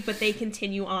leave, but they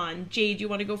continue on? Jade, you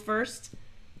want to go first?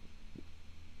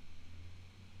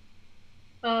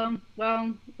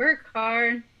 Well, work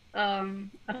hard. I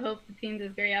hope the team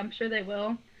does great. I'm sure they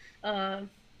will. uh,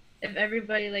 if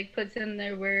everybody like puts in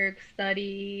their work,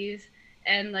 studies,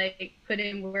 and like put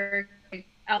in work like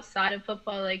outside of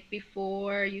football, like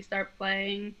before you start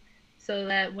playing, so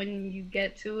that when you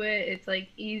get to it, it's like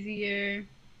easier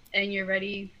and you're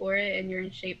ready for it and you're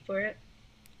in shape for it.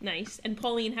 Nice. And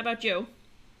Pauline, how about you?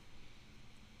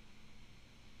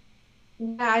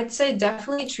 Yeah, I'd say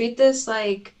definitely treat this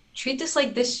like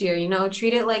this year,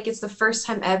 treat it like it's the first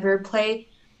time ever. Play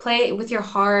it with your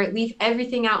heart, leave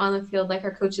everything out on the field, like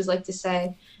our coaches like to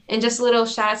say. And just a little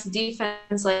shout out to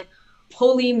defense, like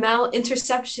Holy Mel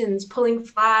interceptions, pulling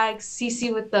flags,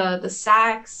 Cece with the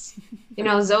sacks,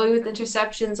 Zoe with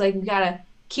interceptions. Like we gotta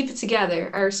keep it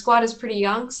together. Our squad is pretty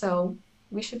young, so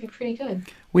we should be pretty good.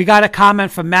 We got a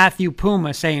comment from Matthew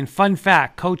Puma saying, fun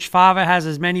fact, Coach Fava has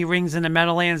as many rings in the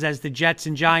Meadowlands as the Jets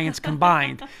and Giants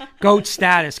combined. GOAT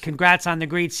status. Congrats on the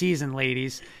great season,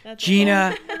 ladies.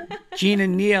 Gina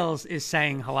Niels is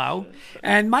saying hello.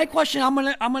 And my question, I'm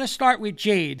gonna start with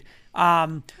Jade.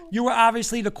 You were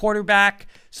obviously the quarterback.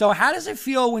 So how does it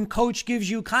feel when coach gives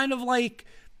you kind of like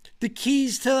the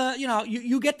keys to,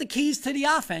 you get the keys to the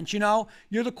offense,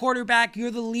 you're the quarterback,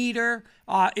 you're the leader.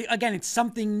 Again, it's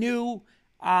something new.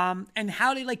 And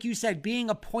how did, like you said,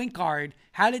 being a point guard,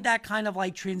 how did that kind of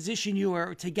like transition you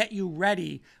or to get you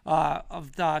ready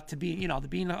to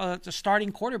being the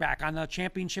starting quarterback on the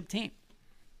championship team?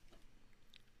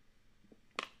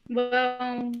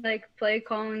 Well, like play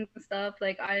calling and stuff,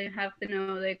 like I have to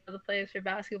know like all the plays for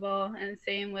basketball, and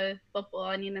same with football.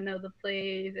 I need to know the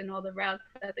plays and all the routes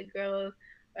that the girls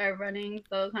are running.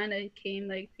 So it kind of came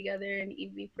like together and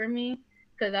easy for me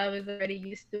because I was already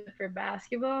used to it for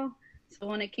basketball. So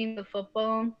when it came to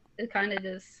football, it kind of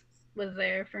just was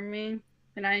there for me,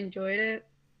 and I enjoyed it.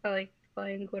 I like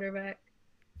playing quarterback.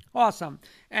 Awesome.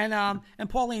 And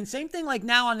Pauline, same thing like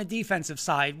now on the defensive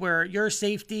side where your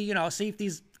safety,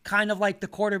 safety's kind of like the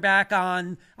quarterback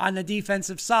on the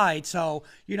defensive side. So,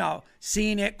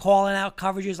 seeing it, calling out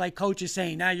coverages like coach is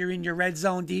saying, now you're in your red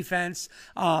zone defense.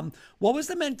 What was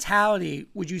the mentality,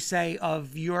 would you say,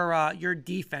 of your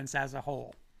defense as a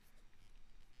whole?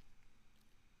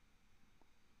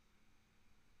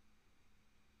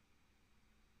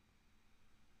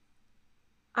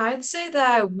 I'd say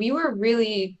that we were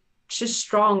really just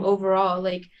strong overall.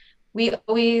 Like we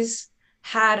always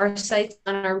had our sights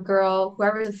on our girl,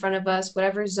 whoever's in front of us,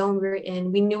 whatever zone we were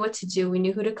in, we knew what to do. We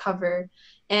knew who to cover.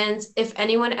 And if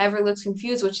anyone ever looks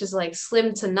confused, which is like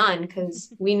slim to none,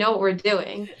 because we know what we're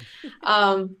doing,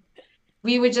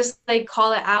 we would just like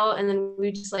call it out, and then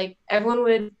we just like everyone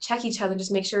would check each other,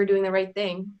 just make sure we're doing the right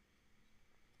thing.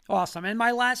 Awesome. And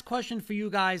my last question for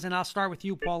you guys, and I'll start with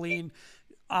you, Pauline.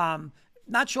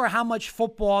 Not sure how much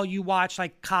football you watch,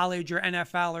 like college or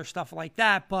NFL or stuff like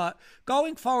that, but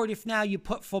going forward, if now you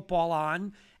put football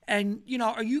on and,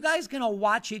 are you guys going to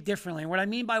watch it differently? And what I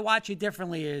mean by watch it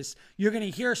differently is you're going to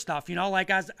hear stuff, like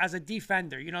as a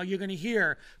defender, you're going to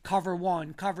hear cover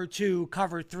 1, cover 2,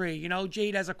 cover 3,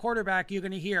 Jade, as a quarterback, you're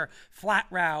going to hear flat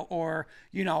route or,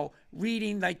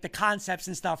 reading like the concepts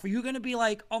and stuff. Are you going to be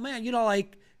like, oh man,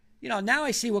 now I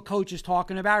see what coach is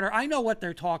talking about, or I know what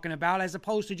they're talking about, as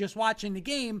opposed to just watching the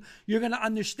game, you're going to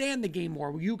understand the game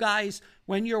more. Will you guys,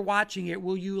 when you're watching it,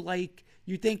 will you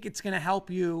you think it's going to help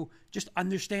you just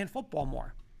understand football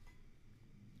more?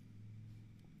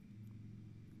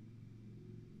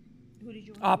 Who did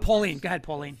you want Pauline. Go ahead,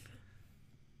 Pauline.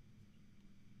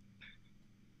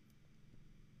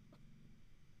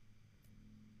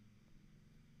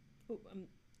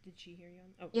 Did she hear you?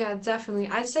 Oh. Yeah, definitely.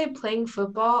 I'd say playing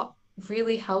football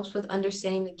really helps with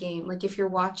understanding the game. Like if you're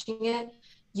watching it,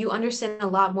 you understand a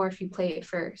lot more if you play it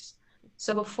first.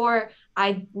 So before,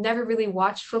 I never really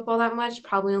watched football that much,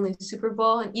 probably only Super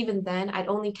Bowl. And even then, I'd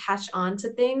only catch on to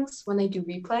things when they do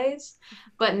replays.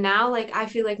 But now, like, I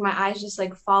feel like my eyes just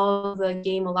like follow the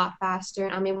game a lot faster,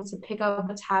 and I'm able to pick up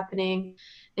what's happening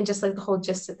and just like the whole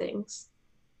gist of things.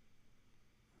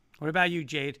 What about you,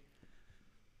 Jade?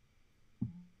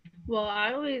 Well,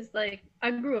 I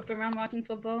grew up around watching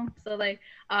football, so like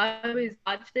I always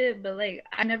watched it, but like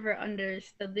I never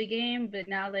understood the game. But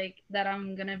now, like that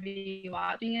I'm gonna be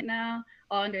watching it now,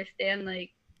 I'll understand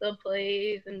like the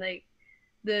plays and like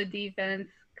the defense,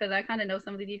 because I kind of know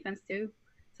some of the defense too,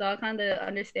 so I'll kind of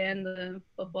understand the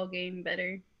football game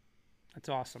better. That's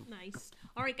awesome. Nice.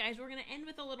 All right, guys, we're going to end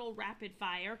with a little rapid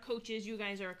fire. Coaches, you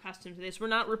guys are accustomed to this. We're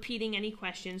not repeating any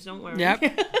questions. Don't worry. Yep.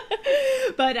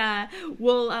 But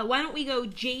why don't we go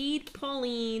Jade,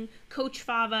 Pauline, Coach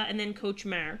Fava, and then Coach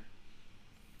Mer.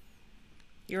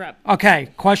 You're up. Okay,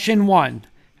 question 1.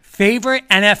 Favorite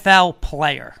NFL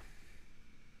player?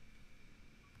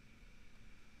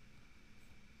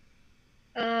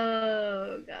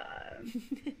 Oh, God.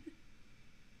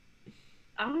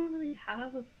 I don't really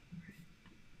have a.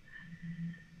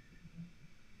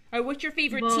 All right, what's your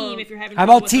favorite Well, team if you're having how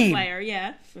trouble about with the team? player?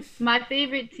 Yeah. My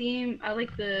favorite team, I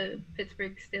like the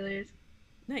Pittsburgh Steelers.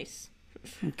 Nice.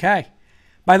 Okay.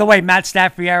 By the way, Matt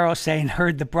Staffiero saying,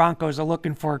 heard the Broncos are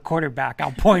looking for a quarterback.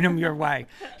 I'll point him your way.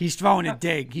 He's throwing a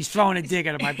dig. He's throwing a dig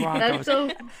at my Broncos. That's so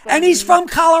And he's funny. from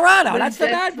Colorado. The That's the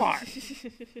Jets- bad part.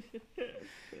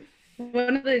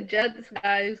 One of the Jets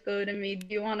guys go to me, do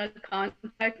you want to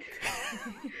contact?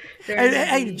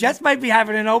 Hey, the Jets might be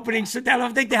having an opening, so I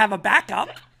don't think they have a backup.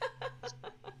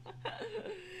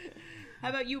 How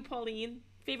about you, Pauline?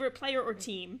 Favorite player or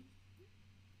team?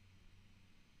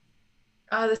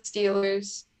 The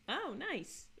Steelers. Oh,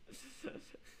 nice.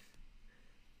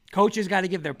 Coaches got to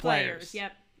give their players.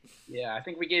 Yep. Yeah, I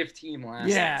think we gave team last.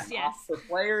 Yeah. Yes. For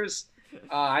players,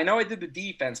 I know I did the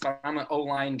defense, but I'm an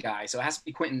O-line guy, so it has to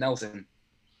be Quentin Nelson.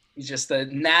 He's just a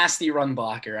nasty run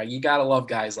blocker. You gotta love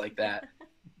guys like that.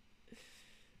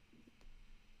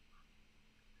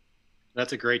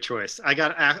 That's a great choice. I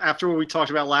got after what we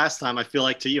talked about last time. I feel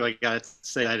like to you, I got to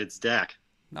say that it's Dak.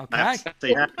 Okay. I have to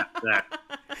say Dak.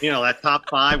 You know, that top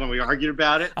five when we argued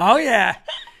about it. Oh, yeah.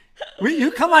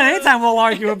 You come on anytime, we'll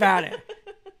argue about it.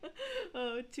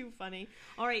 Oh, too funny.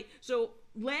 All right, so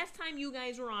last time you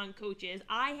guys were on, coaches,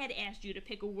 I had asked you to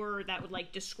pick a word that would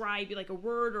like describe you, like a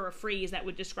word or a phrase that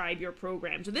would describe your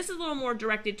program. So this is a little more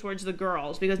directed towards the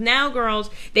girls, because now girls,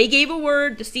 they gave a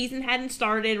word, the season hadn't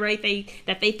started, right?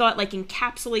 That they thought like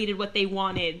encapsulated what they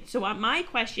wanted. So my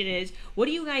question is, what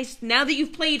do you guys, now that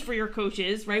you've played for your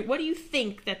coaches, right? What do you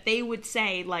think that they would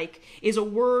say like is a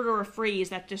word or a phrase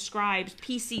that describes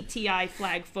PCTI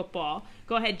flag football?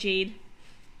 Go ahead, Jade.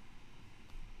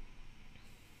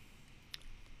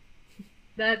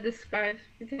 That describes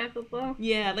PCTI football.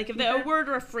 Yeah, like if a word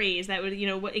or a phrase that would,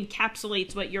 what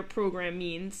encapsulates what your program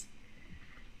means.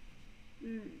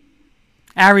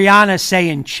 Ariana's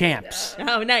saying champs.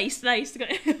 Oh, nice. True.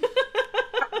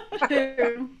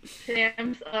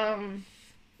 Champs, I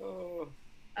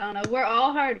don't know. We're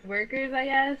all hard workers, I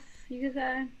guess you could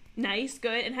say. Nice,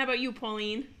 good. And how about you,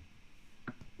 Pauline?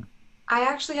 I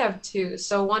actually have two.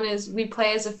 So one is we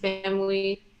play as a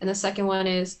family, and the second one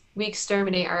is we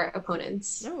exterminate our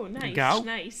opponents. Oh, nice, Go.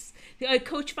 nice.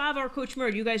 Coach Fava or Coach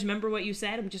Murr, do you guys remember what you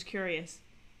said? I'm just curious.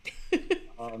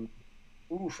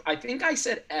 I think I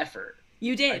said effort.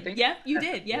 You did. Yep, you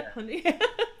did. Yep.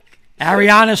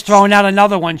 Ariana's throwing out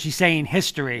another one. She's saying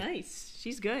history. Nice.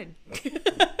 She's good.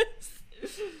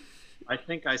 I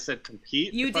think I said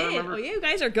compete. You if I did. remember. Oh, yeah, you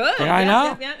guys are good. Yeah, I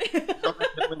know.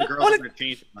 When the girls are going to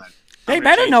change it. They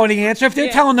better know the answer. If they're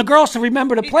Yeah. telling the girls to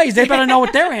remember the plays, they better know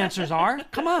what their answers are.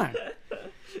 Come on.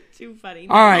 Too funny.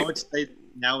 All right. I would say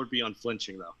now would be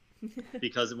unflinching, though.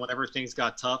 Because whenever things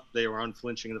got tough, they were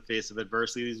unflinching in the face of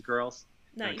adversity, these girls.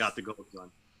 Nice. And got the goal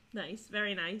done. Nice.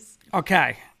 Very nice.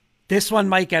 Okay. This one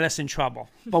might get us in trouble,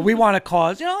 but we want to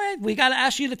cause, we got to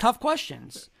ask you the tough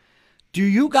questions. Do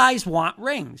you guys want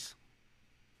rings?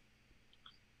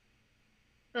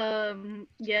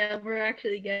 Yeah, we're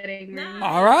actually getting rings.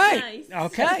 All right. Nice.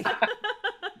 Okay.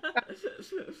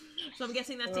 So I'm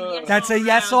guessing that's a yes. That's all a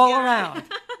yes around. all Yeah. around.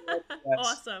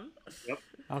 Awesome.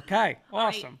 Okay. All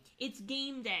right, Awesome. it's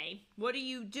game day. What are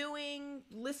you doing,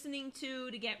 listening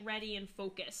to get ready and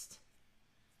focused?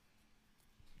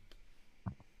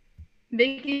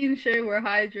 Making sure we're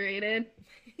hydrated.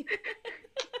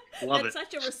 Love That's it.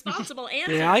 such a responsible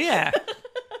answer. Yeah, yeah.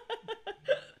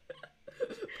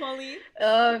 Pauline?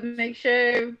 Make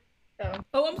sure.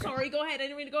 Oh, I'm sorry. Go ahead. I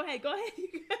didn't mean to go ahead. Go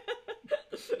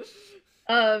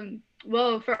ahead.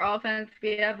 Well, for offense,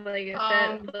 we have like a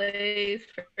set plays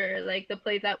for like the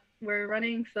plays that we're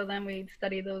running. So then we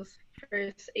study those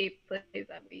first 8 plays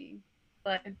that we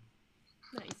play.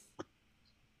 Nice.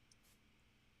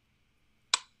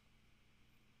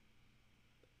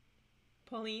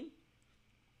 Pauline?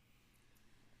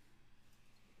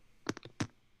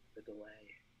 The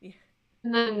delay.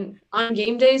 And then on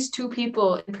game days, 2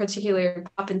 people in particular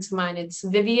pop into mind. It's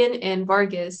Vivian and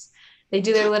Vargas. They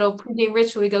do their little pregame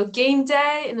ritual. We go game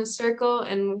day in a circle,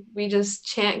 and we just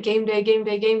chant game day, game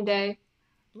day, game day.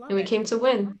 Love And we it. came to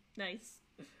win. Nice.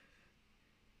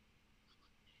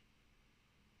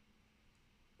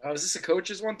 Oh, is this a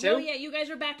coach's one too? Oh, yeah, you guys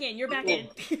are back in. You're back in.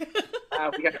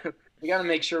 We got to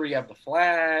make sure we have the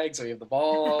flags, we have the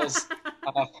balls.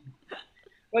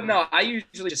 But no, I'm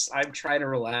trying to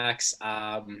relax.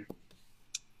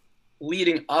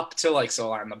 Leading up to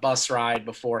on the bus ride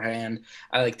beforehand,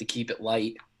 I like to keep it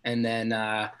light. And then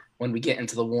when we get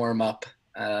into the warm up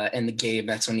and the game,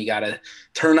 that's when you got to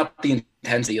turn up the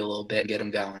intensity a little bit and get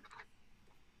them going.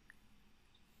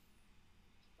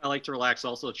 I like to relax,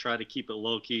 also try to keep it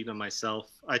low-key to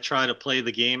myself. I try to play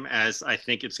the game as I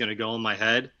think it's going to go in my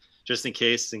head, just in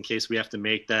case we have to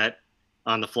make that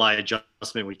on-the-fly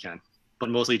adjustment, we can. But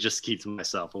mostly just keep to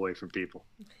myself, away from people.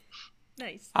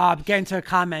 Nice. Getting to the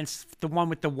comments, the one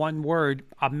with the one word,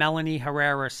 Melanie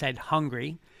Herrera said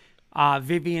hungry.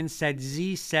 Vivian said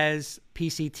Z says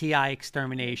PCTI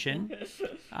extermination.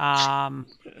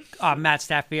 Matt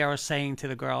Staffiero saying to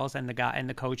the girls and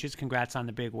the coaches, congrats on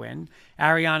the big win.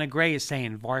 Ariana Gray is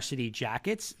saying varsity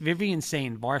jackets. Vivian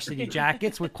saying varsity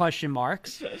jackets with question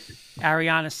marks.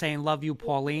 Ariana saying love you,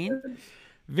 Pauline.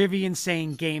 Vivian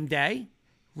saying game day.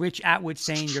 Rich Atwood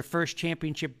saying your first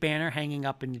championship banner hanging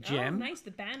up in the gym. Oh, nice.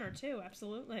 The banner, too.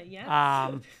 Absolutely. Yeah.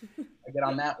 I get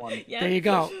on that one. Yeah. There you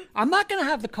go. I'm not going to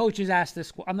have the coaches ask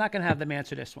this. I'm not going to have them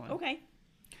answer this one. Okay.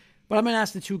 But I'm going to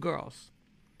ask the two girls.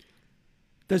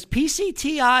 Does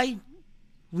PCTI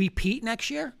repeat next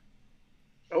year?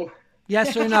 Oh.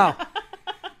 Yes or no?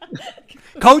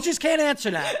 Coaches can't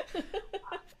answer that.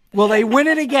 Will they win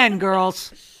it again,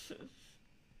 girls?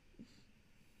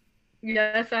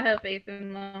 Yes, I have faith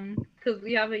in them because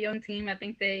we have a young team. I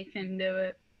think they can do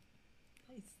it.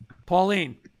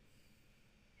 Pauline.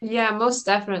 Yeah, most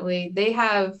definitely.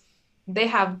 They're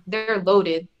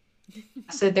loaded.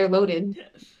 I said they're loaded.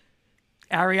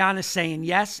 Ariana's saying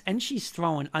yes, and she's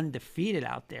throwing undefeated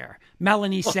out there.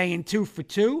 Melanie's saying 2 for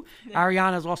 2.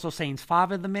 Ariana's also saying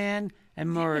Father the man and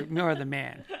Mura the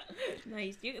man.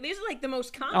 Nice. These are like the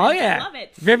most common. Oh, yeah. I love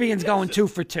it. Vivian's going 2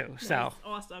 for 2. So Nice.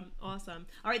 Awesome.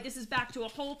 All right, this is back to a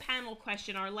whole panel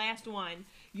question, our last one.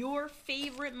 Your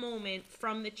favorite moment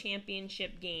from the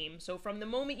championship game. So from the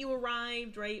moment you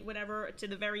arrived, right, whatever, to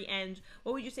the very end,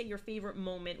 what would you say your favorite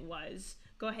moment was?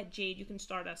 Go ahead, Jade. You can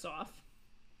start us off.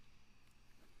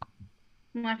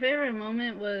 My favorite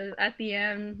moment was at the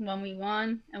end when we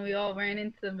won and we all ran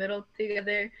into the middle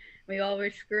together. We all were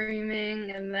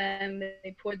screaming, and then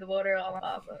they poured the water all on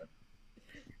us.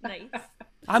 Nice.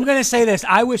 I'm going to say this.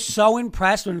 I was so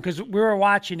impressed because we were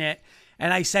watching it,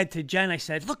 and I said to Jen, I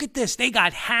said, look at this. They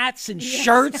got hats and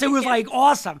shirts. It was like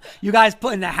awesome. You guys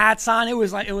putting the hats on. It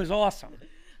was awesome.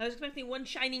 I was expecting one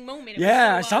shining moment.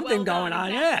 Something going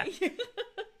on. Exactly. Yeah.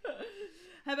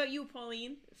 How about you,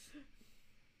 Pauline?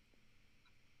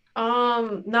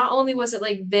 Not only was it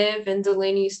like Viv and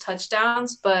Delaney's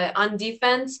touchdowns, but on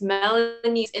defense,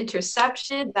 Melanie's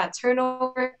interception, that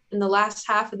turnover in the last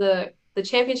half of the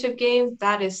championship game,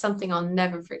 that is something I'll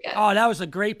never forget. Oh, that was a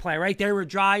great play, right? They were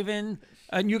driving,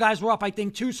 and you guys were up, I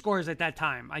think, 2 scores at that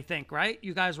time, I think, right?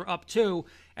 You guys were up 2,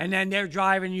 and then they're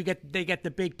driving, they get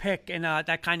the big pick, and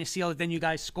that kind of sealed it. Then you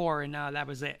guys score, and that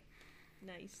was it.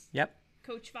 Nice. Yep.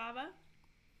 Coach Fava?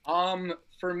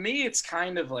 For me, it's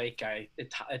kind of like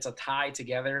it's a tie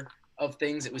together of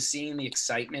things. It was seeing the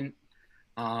excitement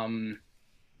on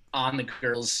the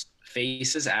girls'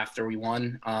 faces after we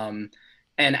won.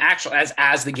 And actually,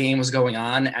 as the game was going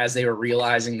on, as they were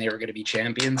realizing they were going to be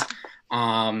champions,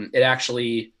 I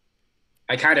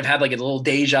kind of had like a little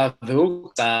deja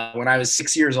vu. When I was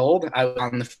 6 years old, I was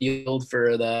on the field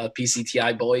for the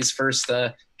PCTI boys' first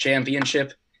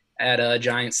championship at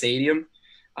Giant Stadium.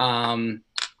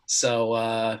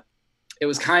 So it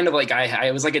was kind of like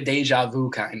it was like a deja vu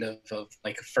kind of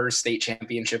like a first state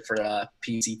championship for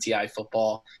PCTI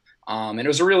football. And it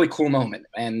was a really cool moment.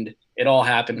 And it all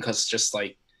happened because just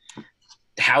like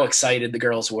how excited the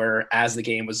girls were as the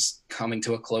game was coming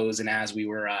to a close and as we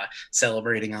were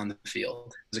celebrating on the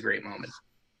field. It was a great moment.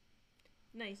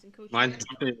 Nice. And Coach Mine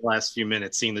the last few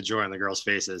minutes, seeing the joy on the girls'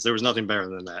 faces. There was nothing better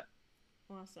than that.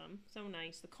 Awesome. So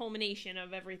nice. The culmination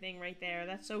of everything right there.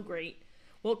 That's so great.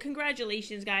 Well,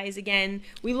 congratulations, guys. Again,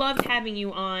 we loved having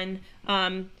you on.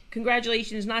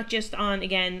 Congratulations, not just on,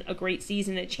 again, a great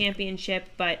season at championship,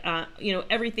 but,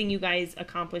 everything you guys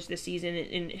accomplished this season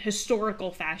in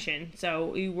historical fashion.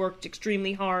 So you worked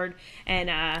extremely hard.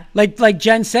 And like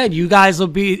Jen said, you guys will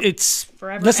be, it's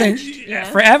forever. Listen, Yeah.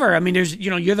 forever. I mean, there's,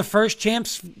 you're the first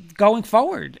champs going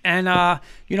forward. And, a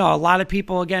lot of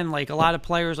people, again, like a lot of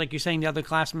players, like you're saying, the other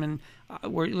classmen,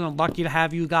 we're lucky to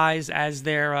have you guys as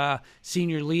their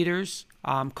senior leaders.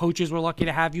 Coaches were lucky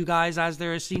to have you guys as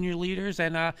their senior leaders.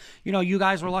 And, you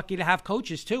guys were lucky to have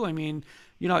coaches too. I mean,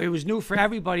 it was new for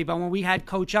everybody. But when we had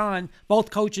Coach on,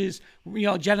 both coaches,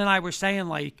 Jen and I were saying,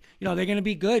 like, they're going to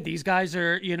be good. These guys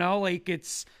are,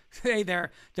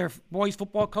 they're boys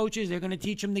football coaches. They're going to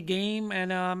teach them the game.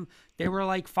 And they were,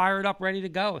 like, fired up, ready to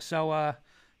go. So,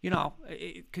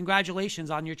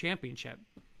 congratulations on your championship.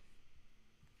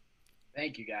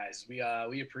 Thank you, guys. We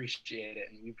appreciate it,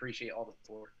 and we appreciate all the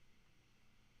support.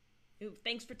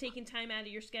 thanks for taking time out of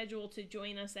your schedule to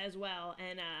join us as well.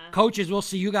 And coaches, we'll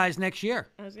see you guys next year.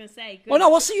 I was gonna say, well, no,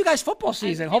 we'll see you guys football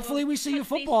season. Hopefully, we see you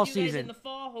football season in the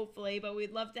fall. Hopefully, but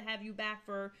we'd love to have you back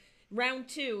for round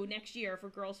 2 next year for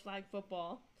girls flag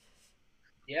football.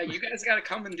 Yeah, you guys got to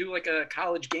come and do like a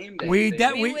college game day.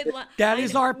 That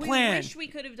is our plan. We wish we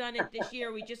could have done it this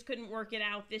year. We just couldn't work it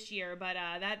out this year, but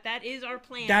that is our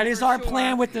plan. That is our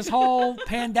plan with this whole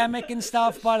pandemic and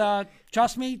stuff. But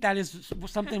trust me, that is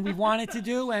something we wanted to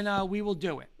do, and we will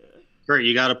do it. Great,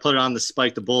 you got to put it on the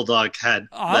Spike the Bulldog head.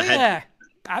 Oh yeah,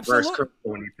 absolutely.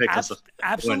 When you pick us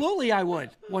absolutely, I would.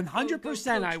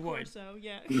 100%, I would. So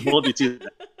yeah. Hold you to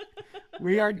that.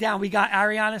 We are down. We got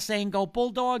Ariana saying go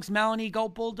Bulldogs, Melanie go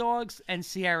Bulldogs, and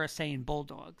Sierra saying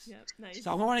Bulldogs. Yep, nice. So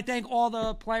I want to thank all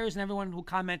the players and everyone who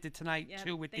commented tonight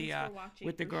too with the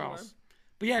girls. Sure.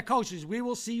 But yeah, coaches, we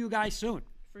will see you guys soon.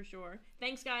 For sure.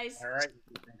 Thanks, guys. All right.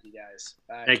 Thank you, guys.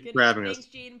 Bye. Thank you for having us. Thanks,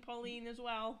 Jade and Pauline as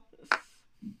well.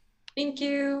 Thank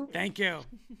you. Thank you.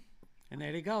 And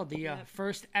there they go. The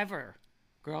first ever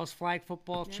girls flag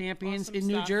football champions awesome in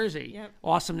New stuff. Jersey. Yep.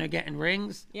 Awesome. They're getting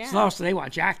rings. Yeah. So they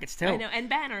want jackets too. I know. And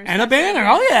banners. And a banner.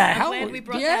 Oh yeah. I'm glad we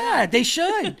brought that yeah, up. they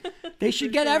should. They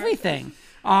should get sure. everything.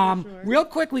 Sure. Real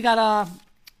quick, we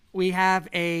have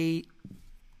a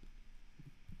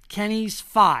Kenny's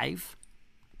 5.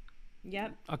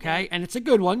 Yep. Okay, and it's a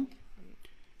good one.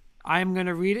 I'm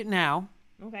gonna read it now.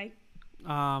 Okay.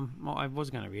 Well, I was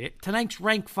gonna read it. Tonight's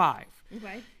rank 5.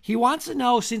 Okay. He wants to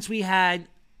know, since we had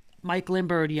Mike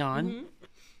Limberty on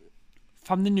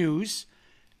from the news,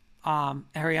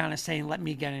 Ariana saying, "Let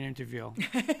me get an interview."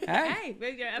 Hey,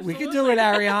 we can do it,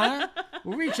 Ariana.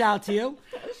 We'll reach out to you.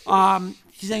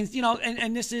 She's saying,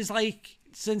 and this is like,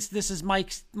 since this is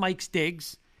Mike's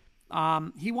digs,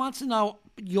 he wants to know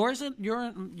yours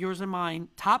and mine,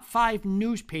 top 5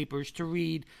 newspapers to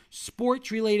read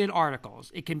sports-related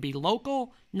articles. It can be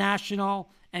local,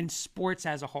 national, and sports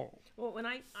as a whole. Well,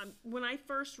 when I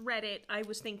first read it, I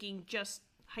was thinking just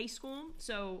high school,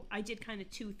 so I did kind of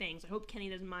 2 things. I hope Kenny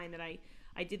doesn't mind that I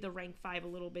did the rank 5 a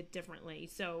little bit differently.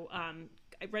 So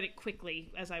I read it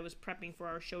quickly as I was prepping for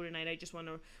our show tonight. I just want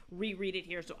to reread it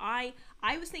here. So I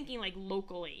was thinking like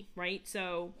locally, right?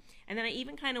 So, and then I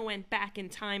even kind of went back in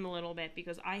time a little bit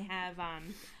because I have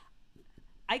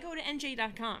I go to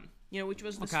NJ.com, which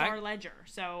was the Star Ledger.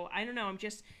 So I don't know.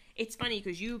 It's funny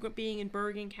because you being in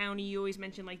Bergen County, you always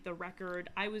mention like the Record.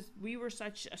 We were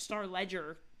such a Star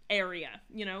Ledger area,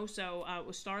 so it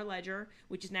was Star Ledger,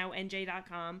 which is now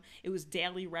NJ.com. It was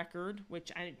Daily Record,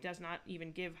 which does not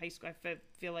even give high school. I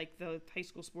feel like the high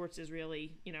school sports is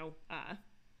really,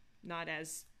 not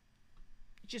as,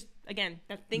 just, again,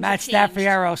 that things Matt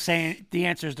Staffiero saying the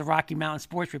answer is the Rocky Mountain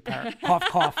Sports Repair. Cough,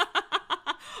 cough.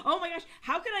 Oh my gosh,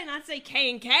 how could I not say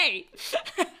K&K?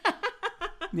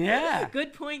 Yeah.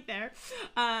 Good point there.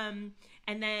 And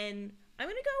then I'm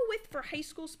going to go with, for high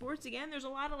school sports, again, there's a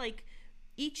lot of like,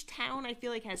 each town I feel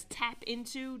like has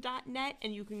tapinto.net,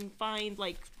 and you can find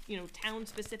like, town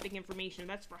specific information.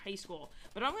 That's for high school.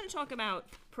 But I'm going to talk about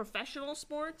professional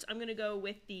sports. I'm going to go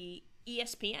with the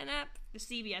ESPN app, the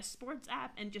CBS Sports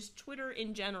app, and just Twitter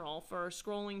in general for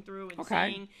scrolling through and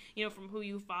seeing, from who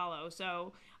you follow.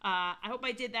 So I hope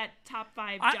I did that top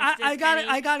 5 justice. I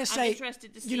got to say, I'm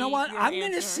interested to see. You know what? I'm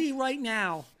going to see right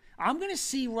now.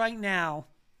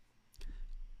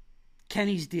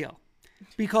 Kenny's deal.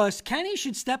 Because Kenny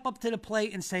should step up to the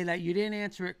plate and say that you didn't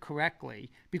answer it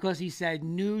correctly because he said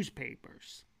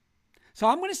newspapers. So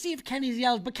I'm going to see if Kenny's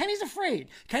yells, but Kenny's afraid.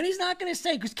 Kenny's not going to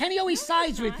say, because Kenny always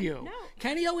sides with you. No.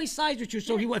 Kenny always sides with you.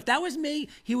 So if that was me,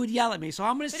 he would yell at me. So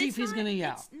I'm going to see if he's going to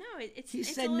yell. He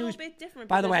said a little bit different.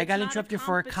 By the way, I got interrupted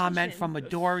for a comment from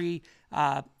Adori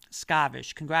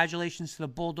Skavish. Congratulations to the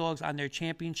Bulldogs on their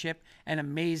championship. An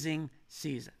amazing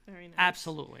season. Very nice.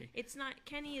 Absolutely.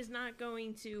 Kenny is not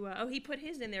going to, he put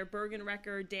his in there, Bergen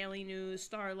Record, Daily News,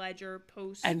 Star Ledger,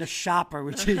 Post. And the Shopper,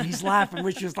 which he's laughing,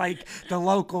 which is like the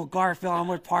local Garfield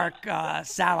Elmwood Park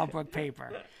Saddlebrook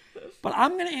paper. But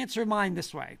I'm going to answer mine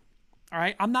this way. All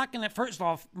right? I'm not going to, first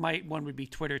off, my one would be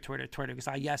Twitter, because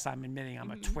I'm admitting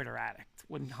I'm a Twitter addict.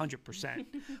 100%.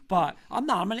 But I'm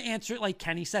not. I'm going to answer it like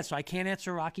Kenny said. So I can't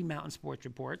answer Rocky Mountain Sports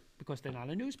Report because they're not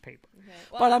a newspaper. Okay.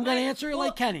 Well, but I'm going to answer it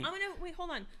like Kenny. Wait,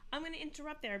 hold on. I'm going to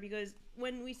interrupt there because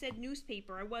when we said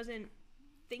newspaper, I wasn't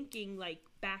thinking like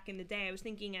back in the day. I was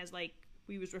thinking as like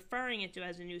we was referring it to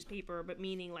as a newspaper, but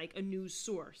meaning like a news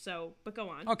source. So, but go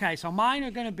on. Okay, so mine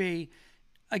are going to be,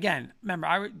 again,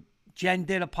 remember, Jen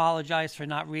did apologize for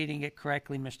not reading it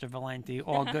correctly, Mr. Valenti.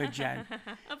 All good, Jen. Of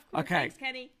course, okay. Thanks,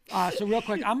 Kenny. So real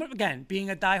quick, I'm again being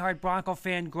a diehard Bronco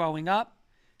fan growing up.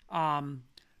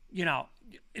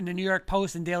 in the New York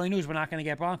Post and Daily News, we're not going to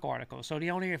get Bronco articles. So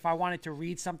if I wanted to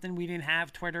read something we didn't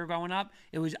have Twitter growing up,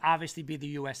 it would obviously be the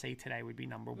USA Today would be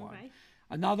number one. Okay.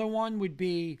 Another one would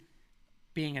be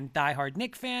being a diehard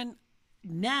Knick fan.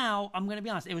 Now, I'm going to be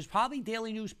honest, it was probably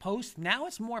Daily News Post. Now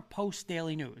it's more Post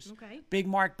Daily News. Okay. Big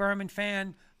Mark Berman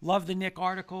fan. Love the Knick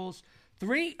articles.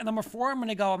 Number four, I'm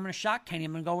going to shock Kenny.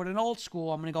 I'm going to go with an old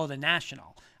school. I'm going to go with the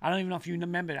National. I don't even know if you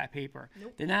remember that paper.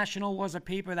 Nope. The National was a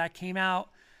paper that came out,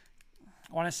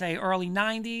 I want to say early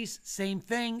 90s. Same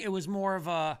thing. It was more of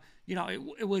a,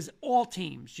 it was all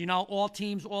teams, all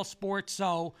teams, all sports.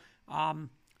 So,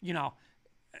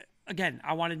 again,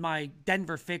 I wanted my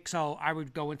Denver fix, so I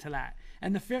would go into that.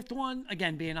 And the fifth one,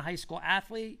 again, being a high school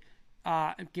athlete,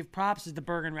 give props is the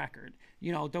Bergen Record.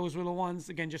 Those were the ones,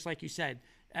 again, just like you said,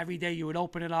 every day you would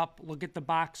open it up, look at the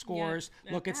box scores,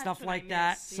 look at stuff like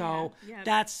that. So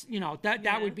that's,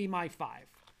 that would be my five.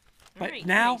 But right,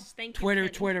 now, nice. Twitter,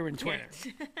 and Twitter,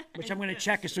 which I'm going to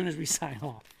check as soon as we sign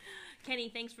off. Kenny,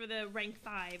 thanks for the rank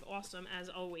 5. Awesome, as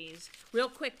always. Real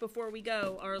quick before we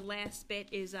go, our last bit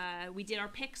is we did our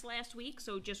picks last week,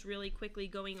 so just really quickly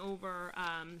going over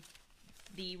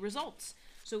the results.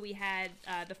 So we had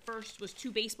the first was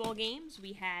 2 baseball games.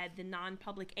 We had the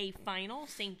non-public A final,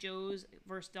 St. Joe's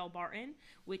versus Del Barton,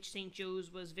 which St.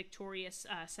 Joe's was victorious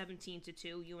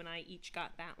 17-2. You and I each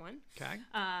got that one. Okay.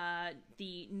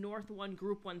 The North 1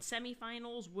 Group 1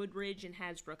 semifinals, Woodridge and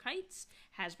Hasbrook Heights.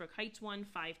 Hasbrook Heights won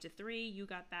 5-3. You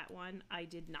got that one. I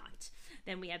did not.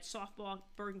 Then we had softball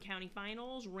Bergen County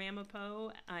finals,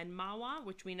 Ramapo and Mawa,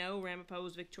 which we know Ramapo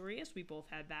was victorious. We both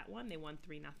had that one. They won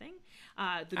 3-0.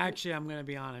 Actually, I'm going to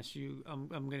be honest. I'm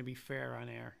going to be fair on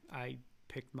air. I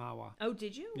picked Mawa. Oh,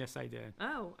 did you? Yes, I did.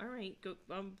 Oh, all right. Go,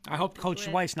 I hope Coach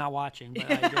White's not watching, but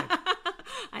I did.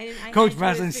 Coach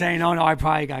Breslin saying, "Oh no, I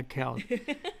probably got killed."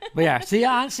 But yeah, see you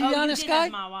on this guy.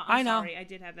 I know. Sorry, I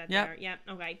did have that there. Yeah.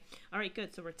 Okay. All right.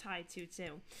 Good. So we're tied 2-2.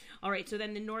 All right. So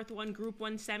then the North 1 Group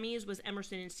 1 semis was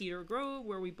Emerson and Cedar Grove,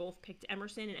 where we both picked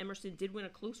Emerson, and Emerson did win a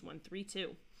close one,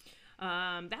 3-2.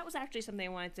 That was actually something I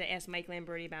wanted to ask Mike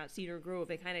Lamberti about. Cedar Grove.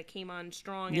 They kind of came on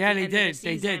strong. Yeah, they did.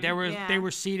 They did. They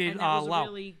were seated low.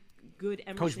 Really good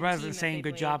Emerson Coach Breslin saying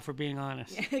good job for being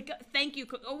honest. Thank you.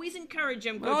 Always encourage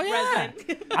him, Coach Breslin.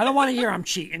 I don't want to hear I'm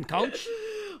cheating, Coach.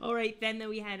 All right. Then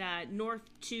we had North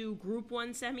 2 Group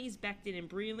 1 semis, Beckton and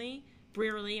Brearley.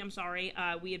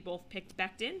 We had both picked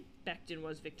Beckton. Beckton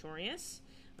was victorious.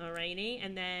 Alrighty,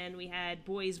 and then we had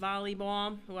boys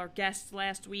volleyball, who are guests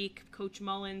last week. Coach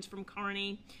Mullins from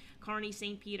Kearney,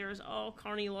 St. Peter's. Oh,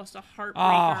 Kearney lost a heartbreaker.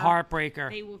 Oh, heartbreaker.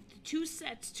 They were 2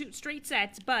 straight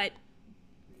sets, but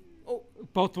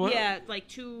both were like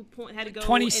 2 point had to go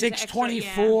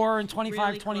 26-24 and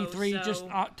 25-23, really just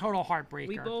total heartbreaker.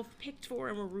 We both picked for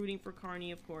and we're rooting for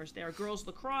Kearney, of course. There are girls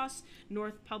lacrosse,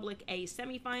 North Public A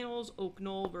semifinals, Oak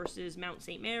Knoll versus Mount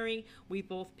St. Mary. We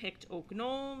both picked Oak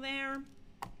Knoll there.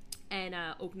 And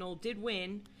Oak Knoll did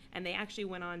win, and they actually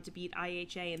went on to beat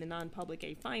IHA in the non-public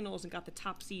A finals and got the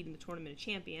top seed in the Tournament of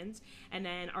Champions. And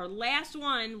then our last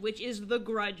one, which is the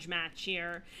grudge match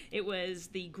here, it was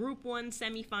the Group 1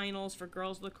 semifinals for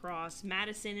girls lacrosse,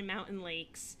 Madison and Mountain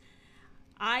Lakes.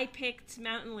 I picked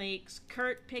Mountain Lakes,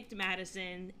 Kurt picked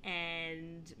Madison,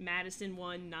 and Madison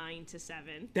won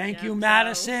 9-7. Thank you,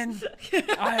 Madison.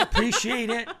 I appreciate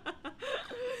it.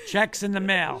 Checks in the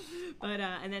mail. But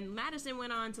and then Madison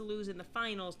went on to lose in the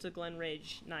finals to Glen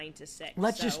Ridge 9-6.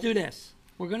 Let's just do this.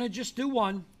 We're gonna just do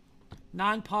one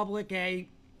non-public A.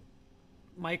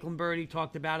 Mike Lamberti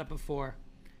talked about it before.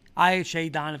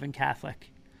 IHA Donovan Catholic.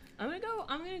 I'm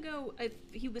gonna go. If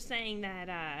he was saying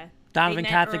that Donovan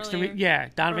Catholic's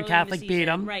Donovan Catholic beat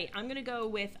them. Right. I'm gonna go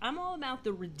with. I'm all about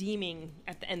the redeeming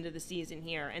at the end of the season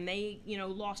here, and they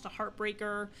lost a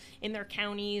heartbreaker in their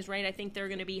counties. Right. I think they're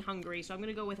gonna be hungry, so I'm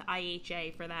gonna go with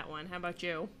IHA for that one. How about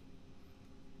you?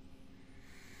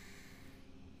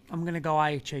 I'm gonna go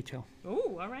IHA too.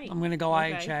 Oh, all right. I'm gonna go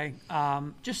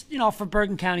IHA. Just for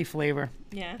Bergen County flavor.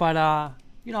 Yeah. But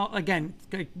again,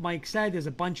 like Mike said, there's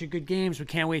a bunch of good games. We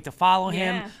can't wait to follow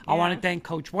him. I want to thank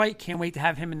Coach White. Can't wait to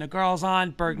have him and the girls on.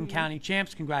 Bergen County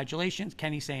champs. Congratulations.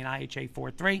 Kenny saying IHA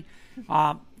 4-3.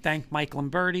 Thank Mike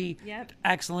Lamberti. Yep.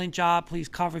 Excellent job. Please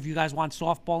cover if you guys want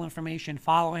softball information.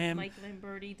 Follow him.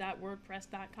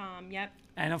 MikeLamberti.wordpress.com. Yep.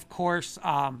 And of course,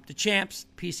 the champs,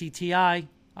 PCTI,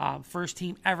 first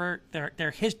team ever.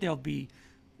 They'll be,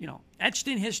 etched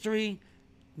in history.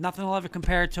 Nothing will ever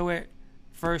compare to it.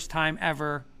 First time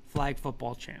ever flag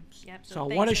football champs. Yep. So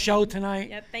what a show tonight.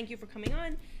 Yep. Thank you for coming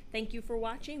on. Thank you for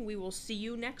watching. We will see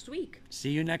you next week.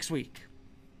 See you next week.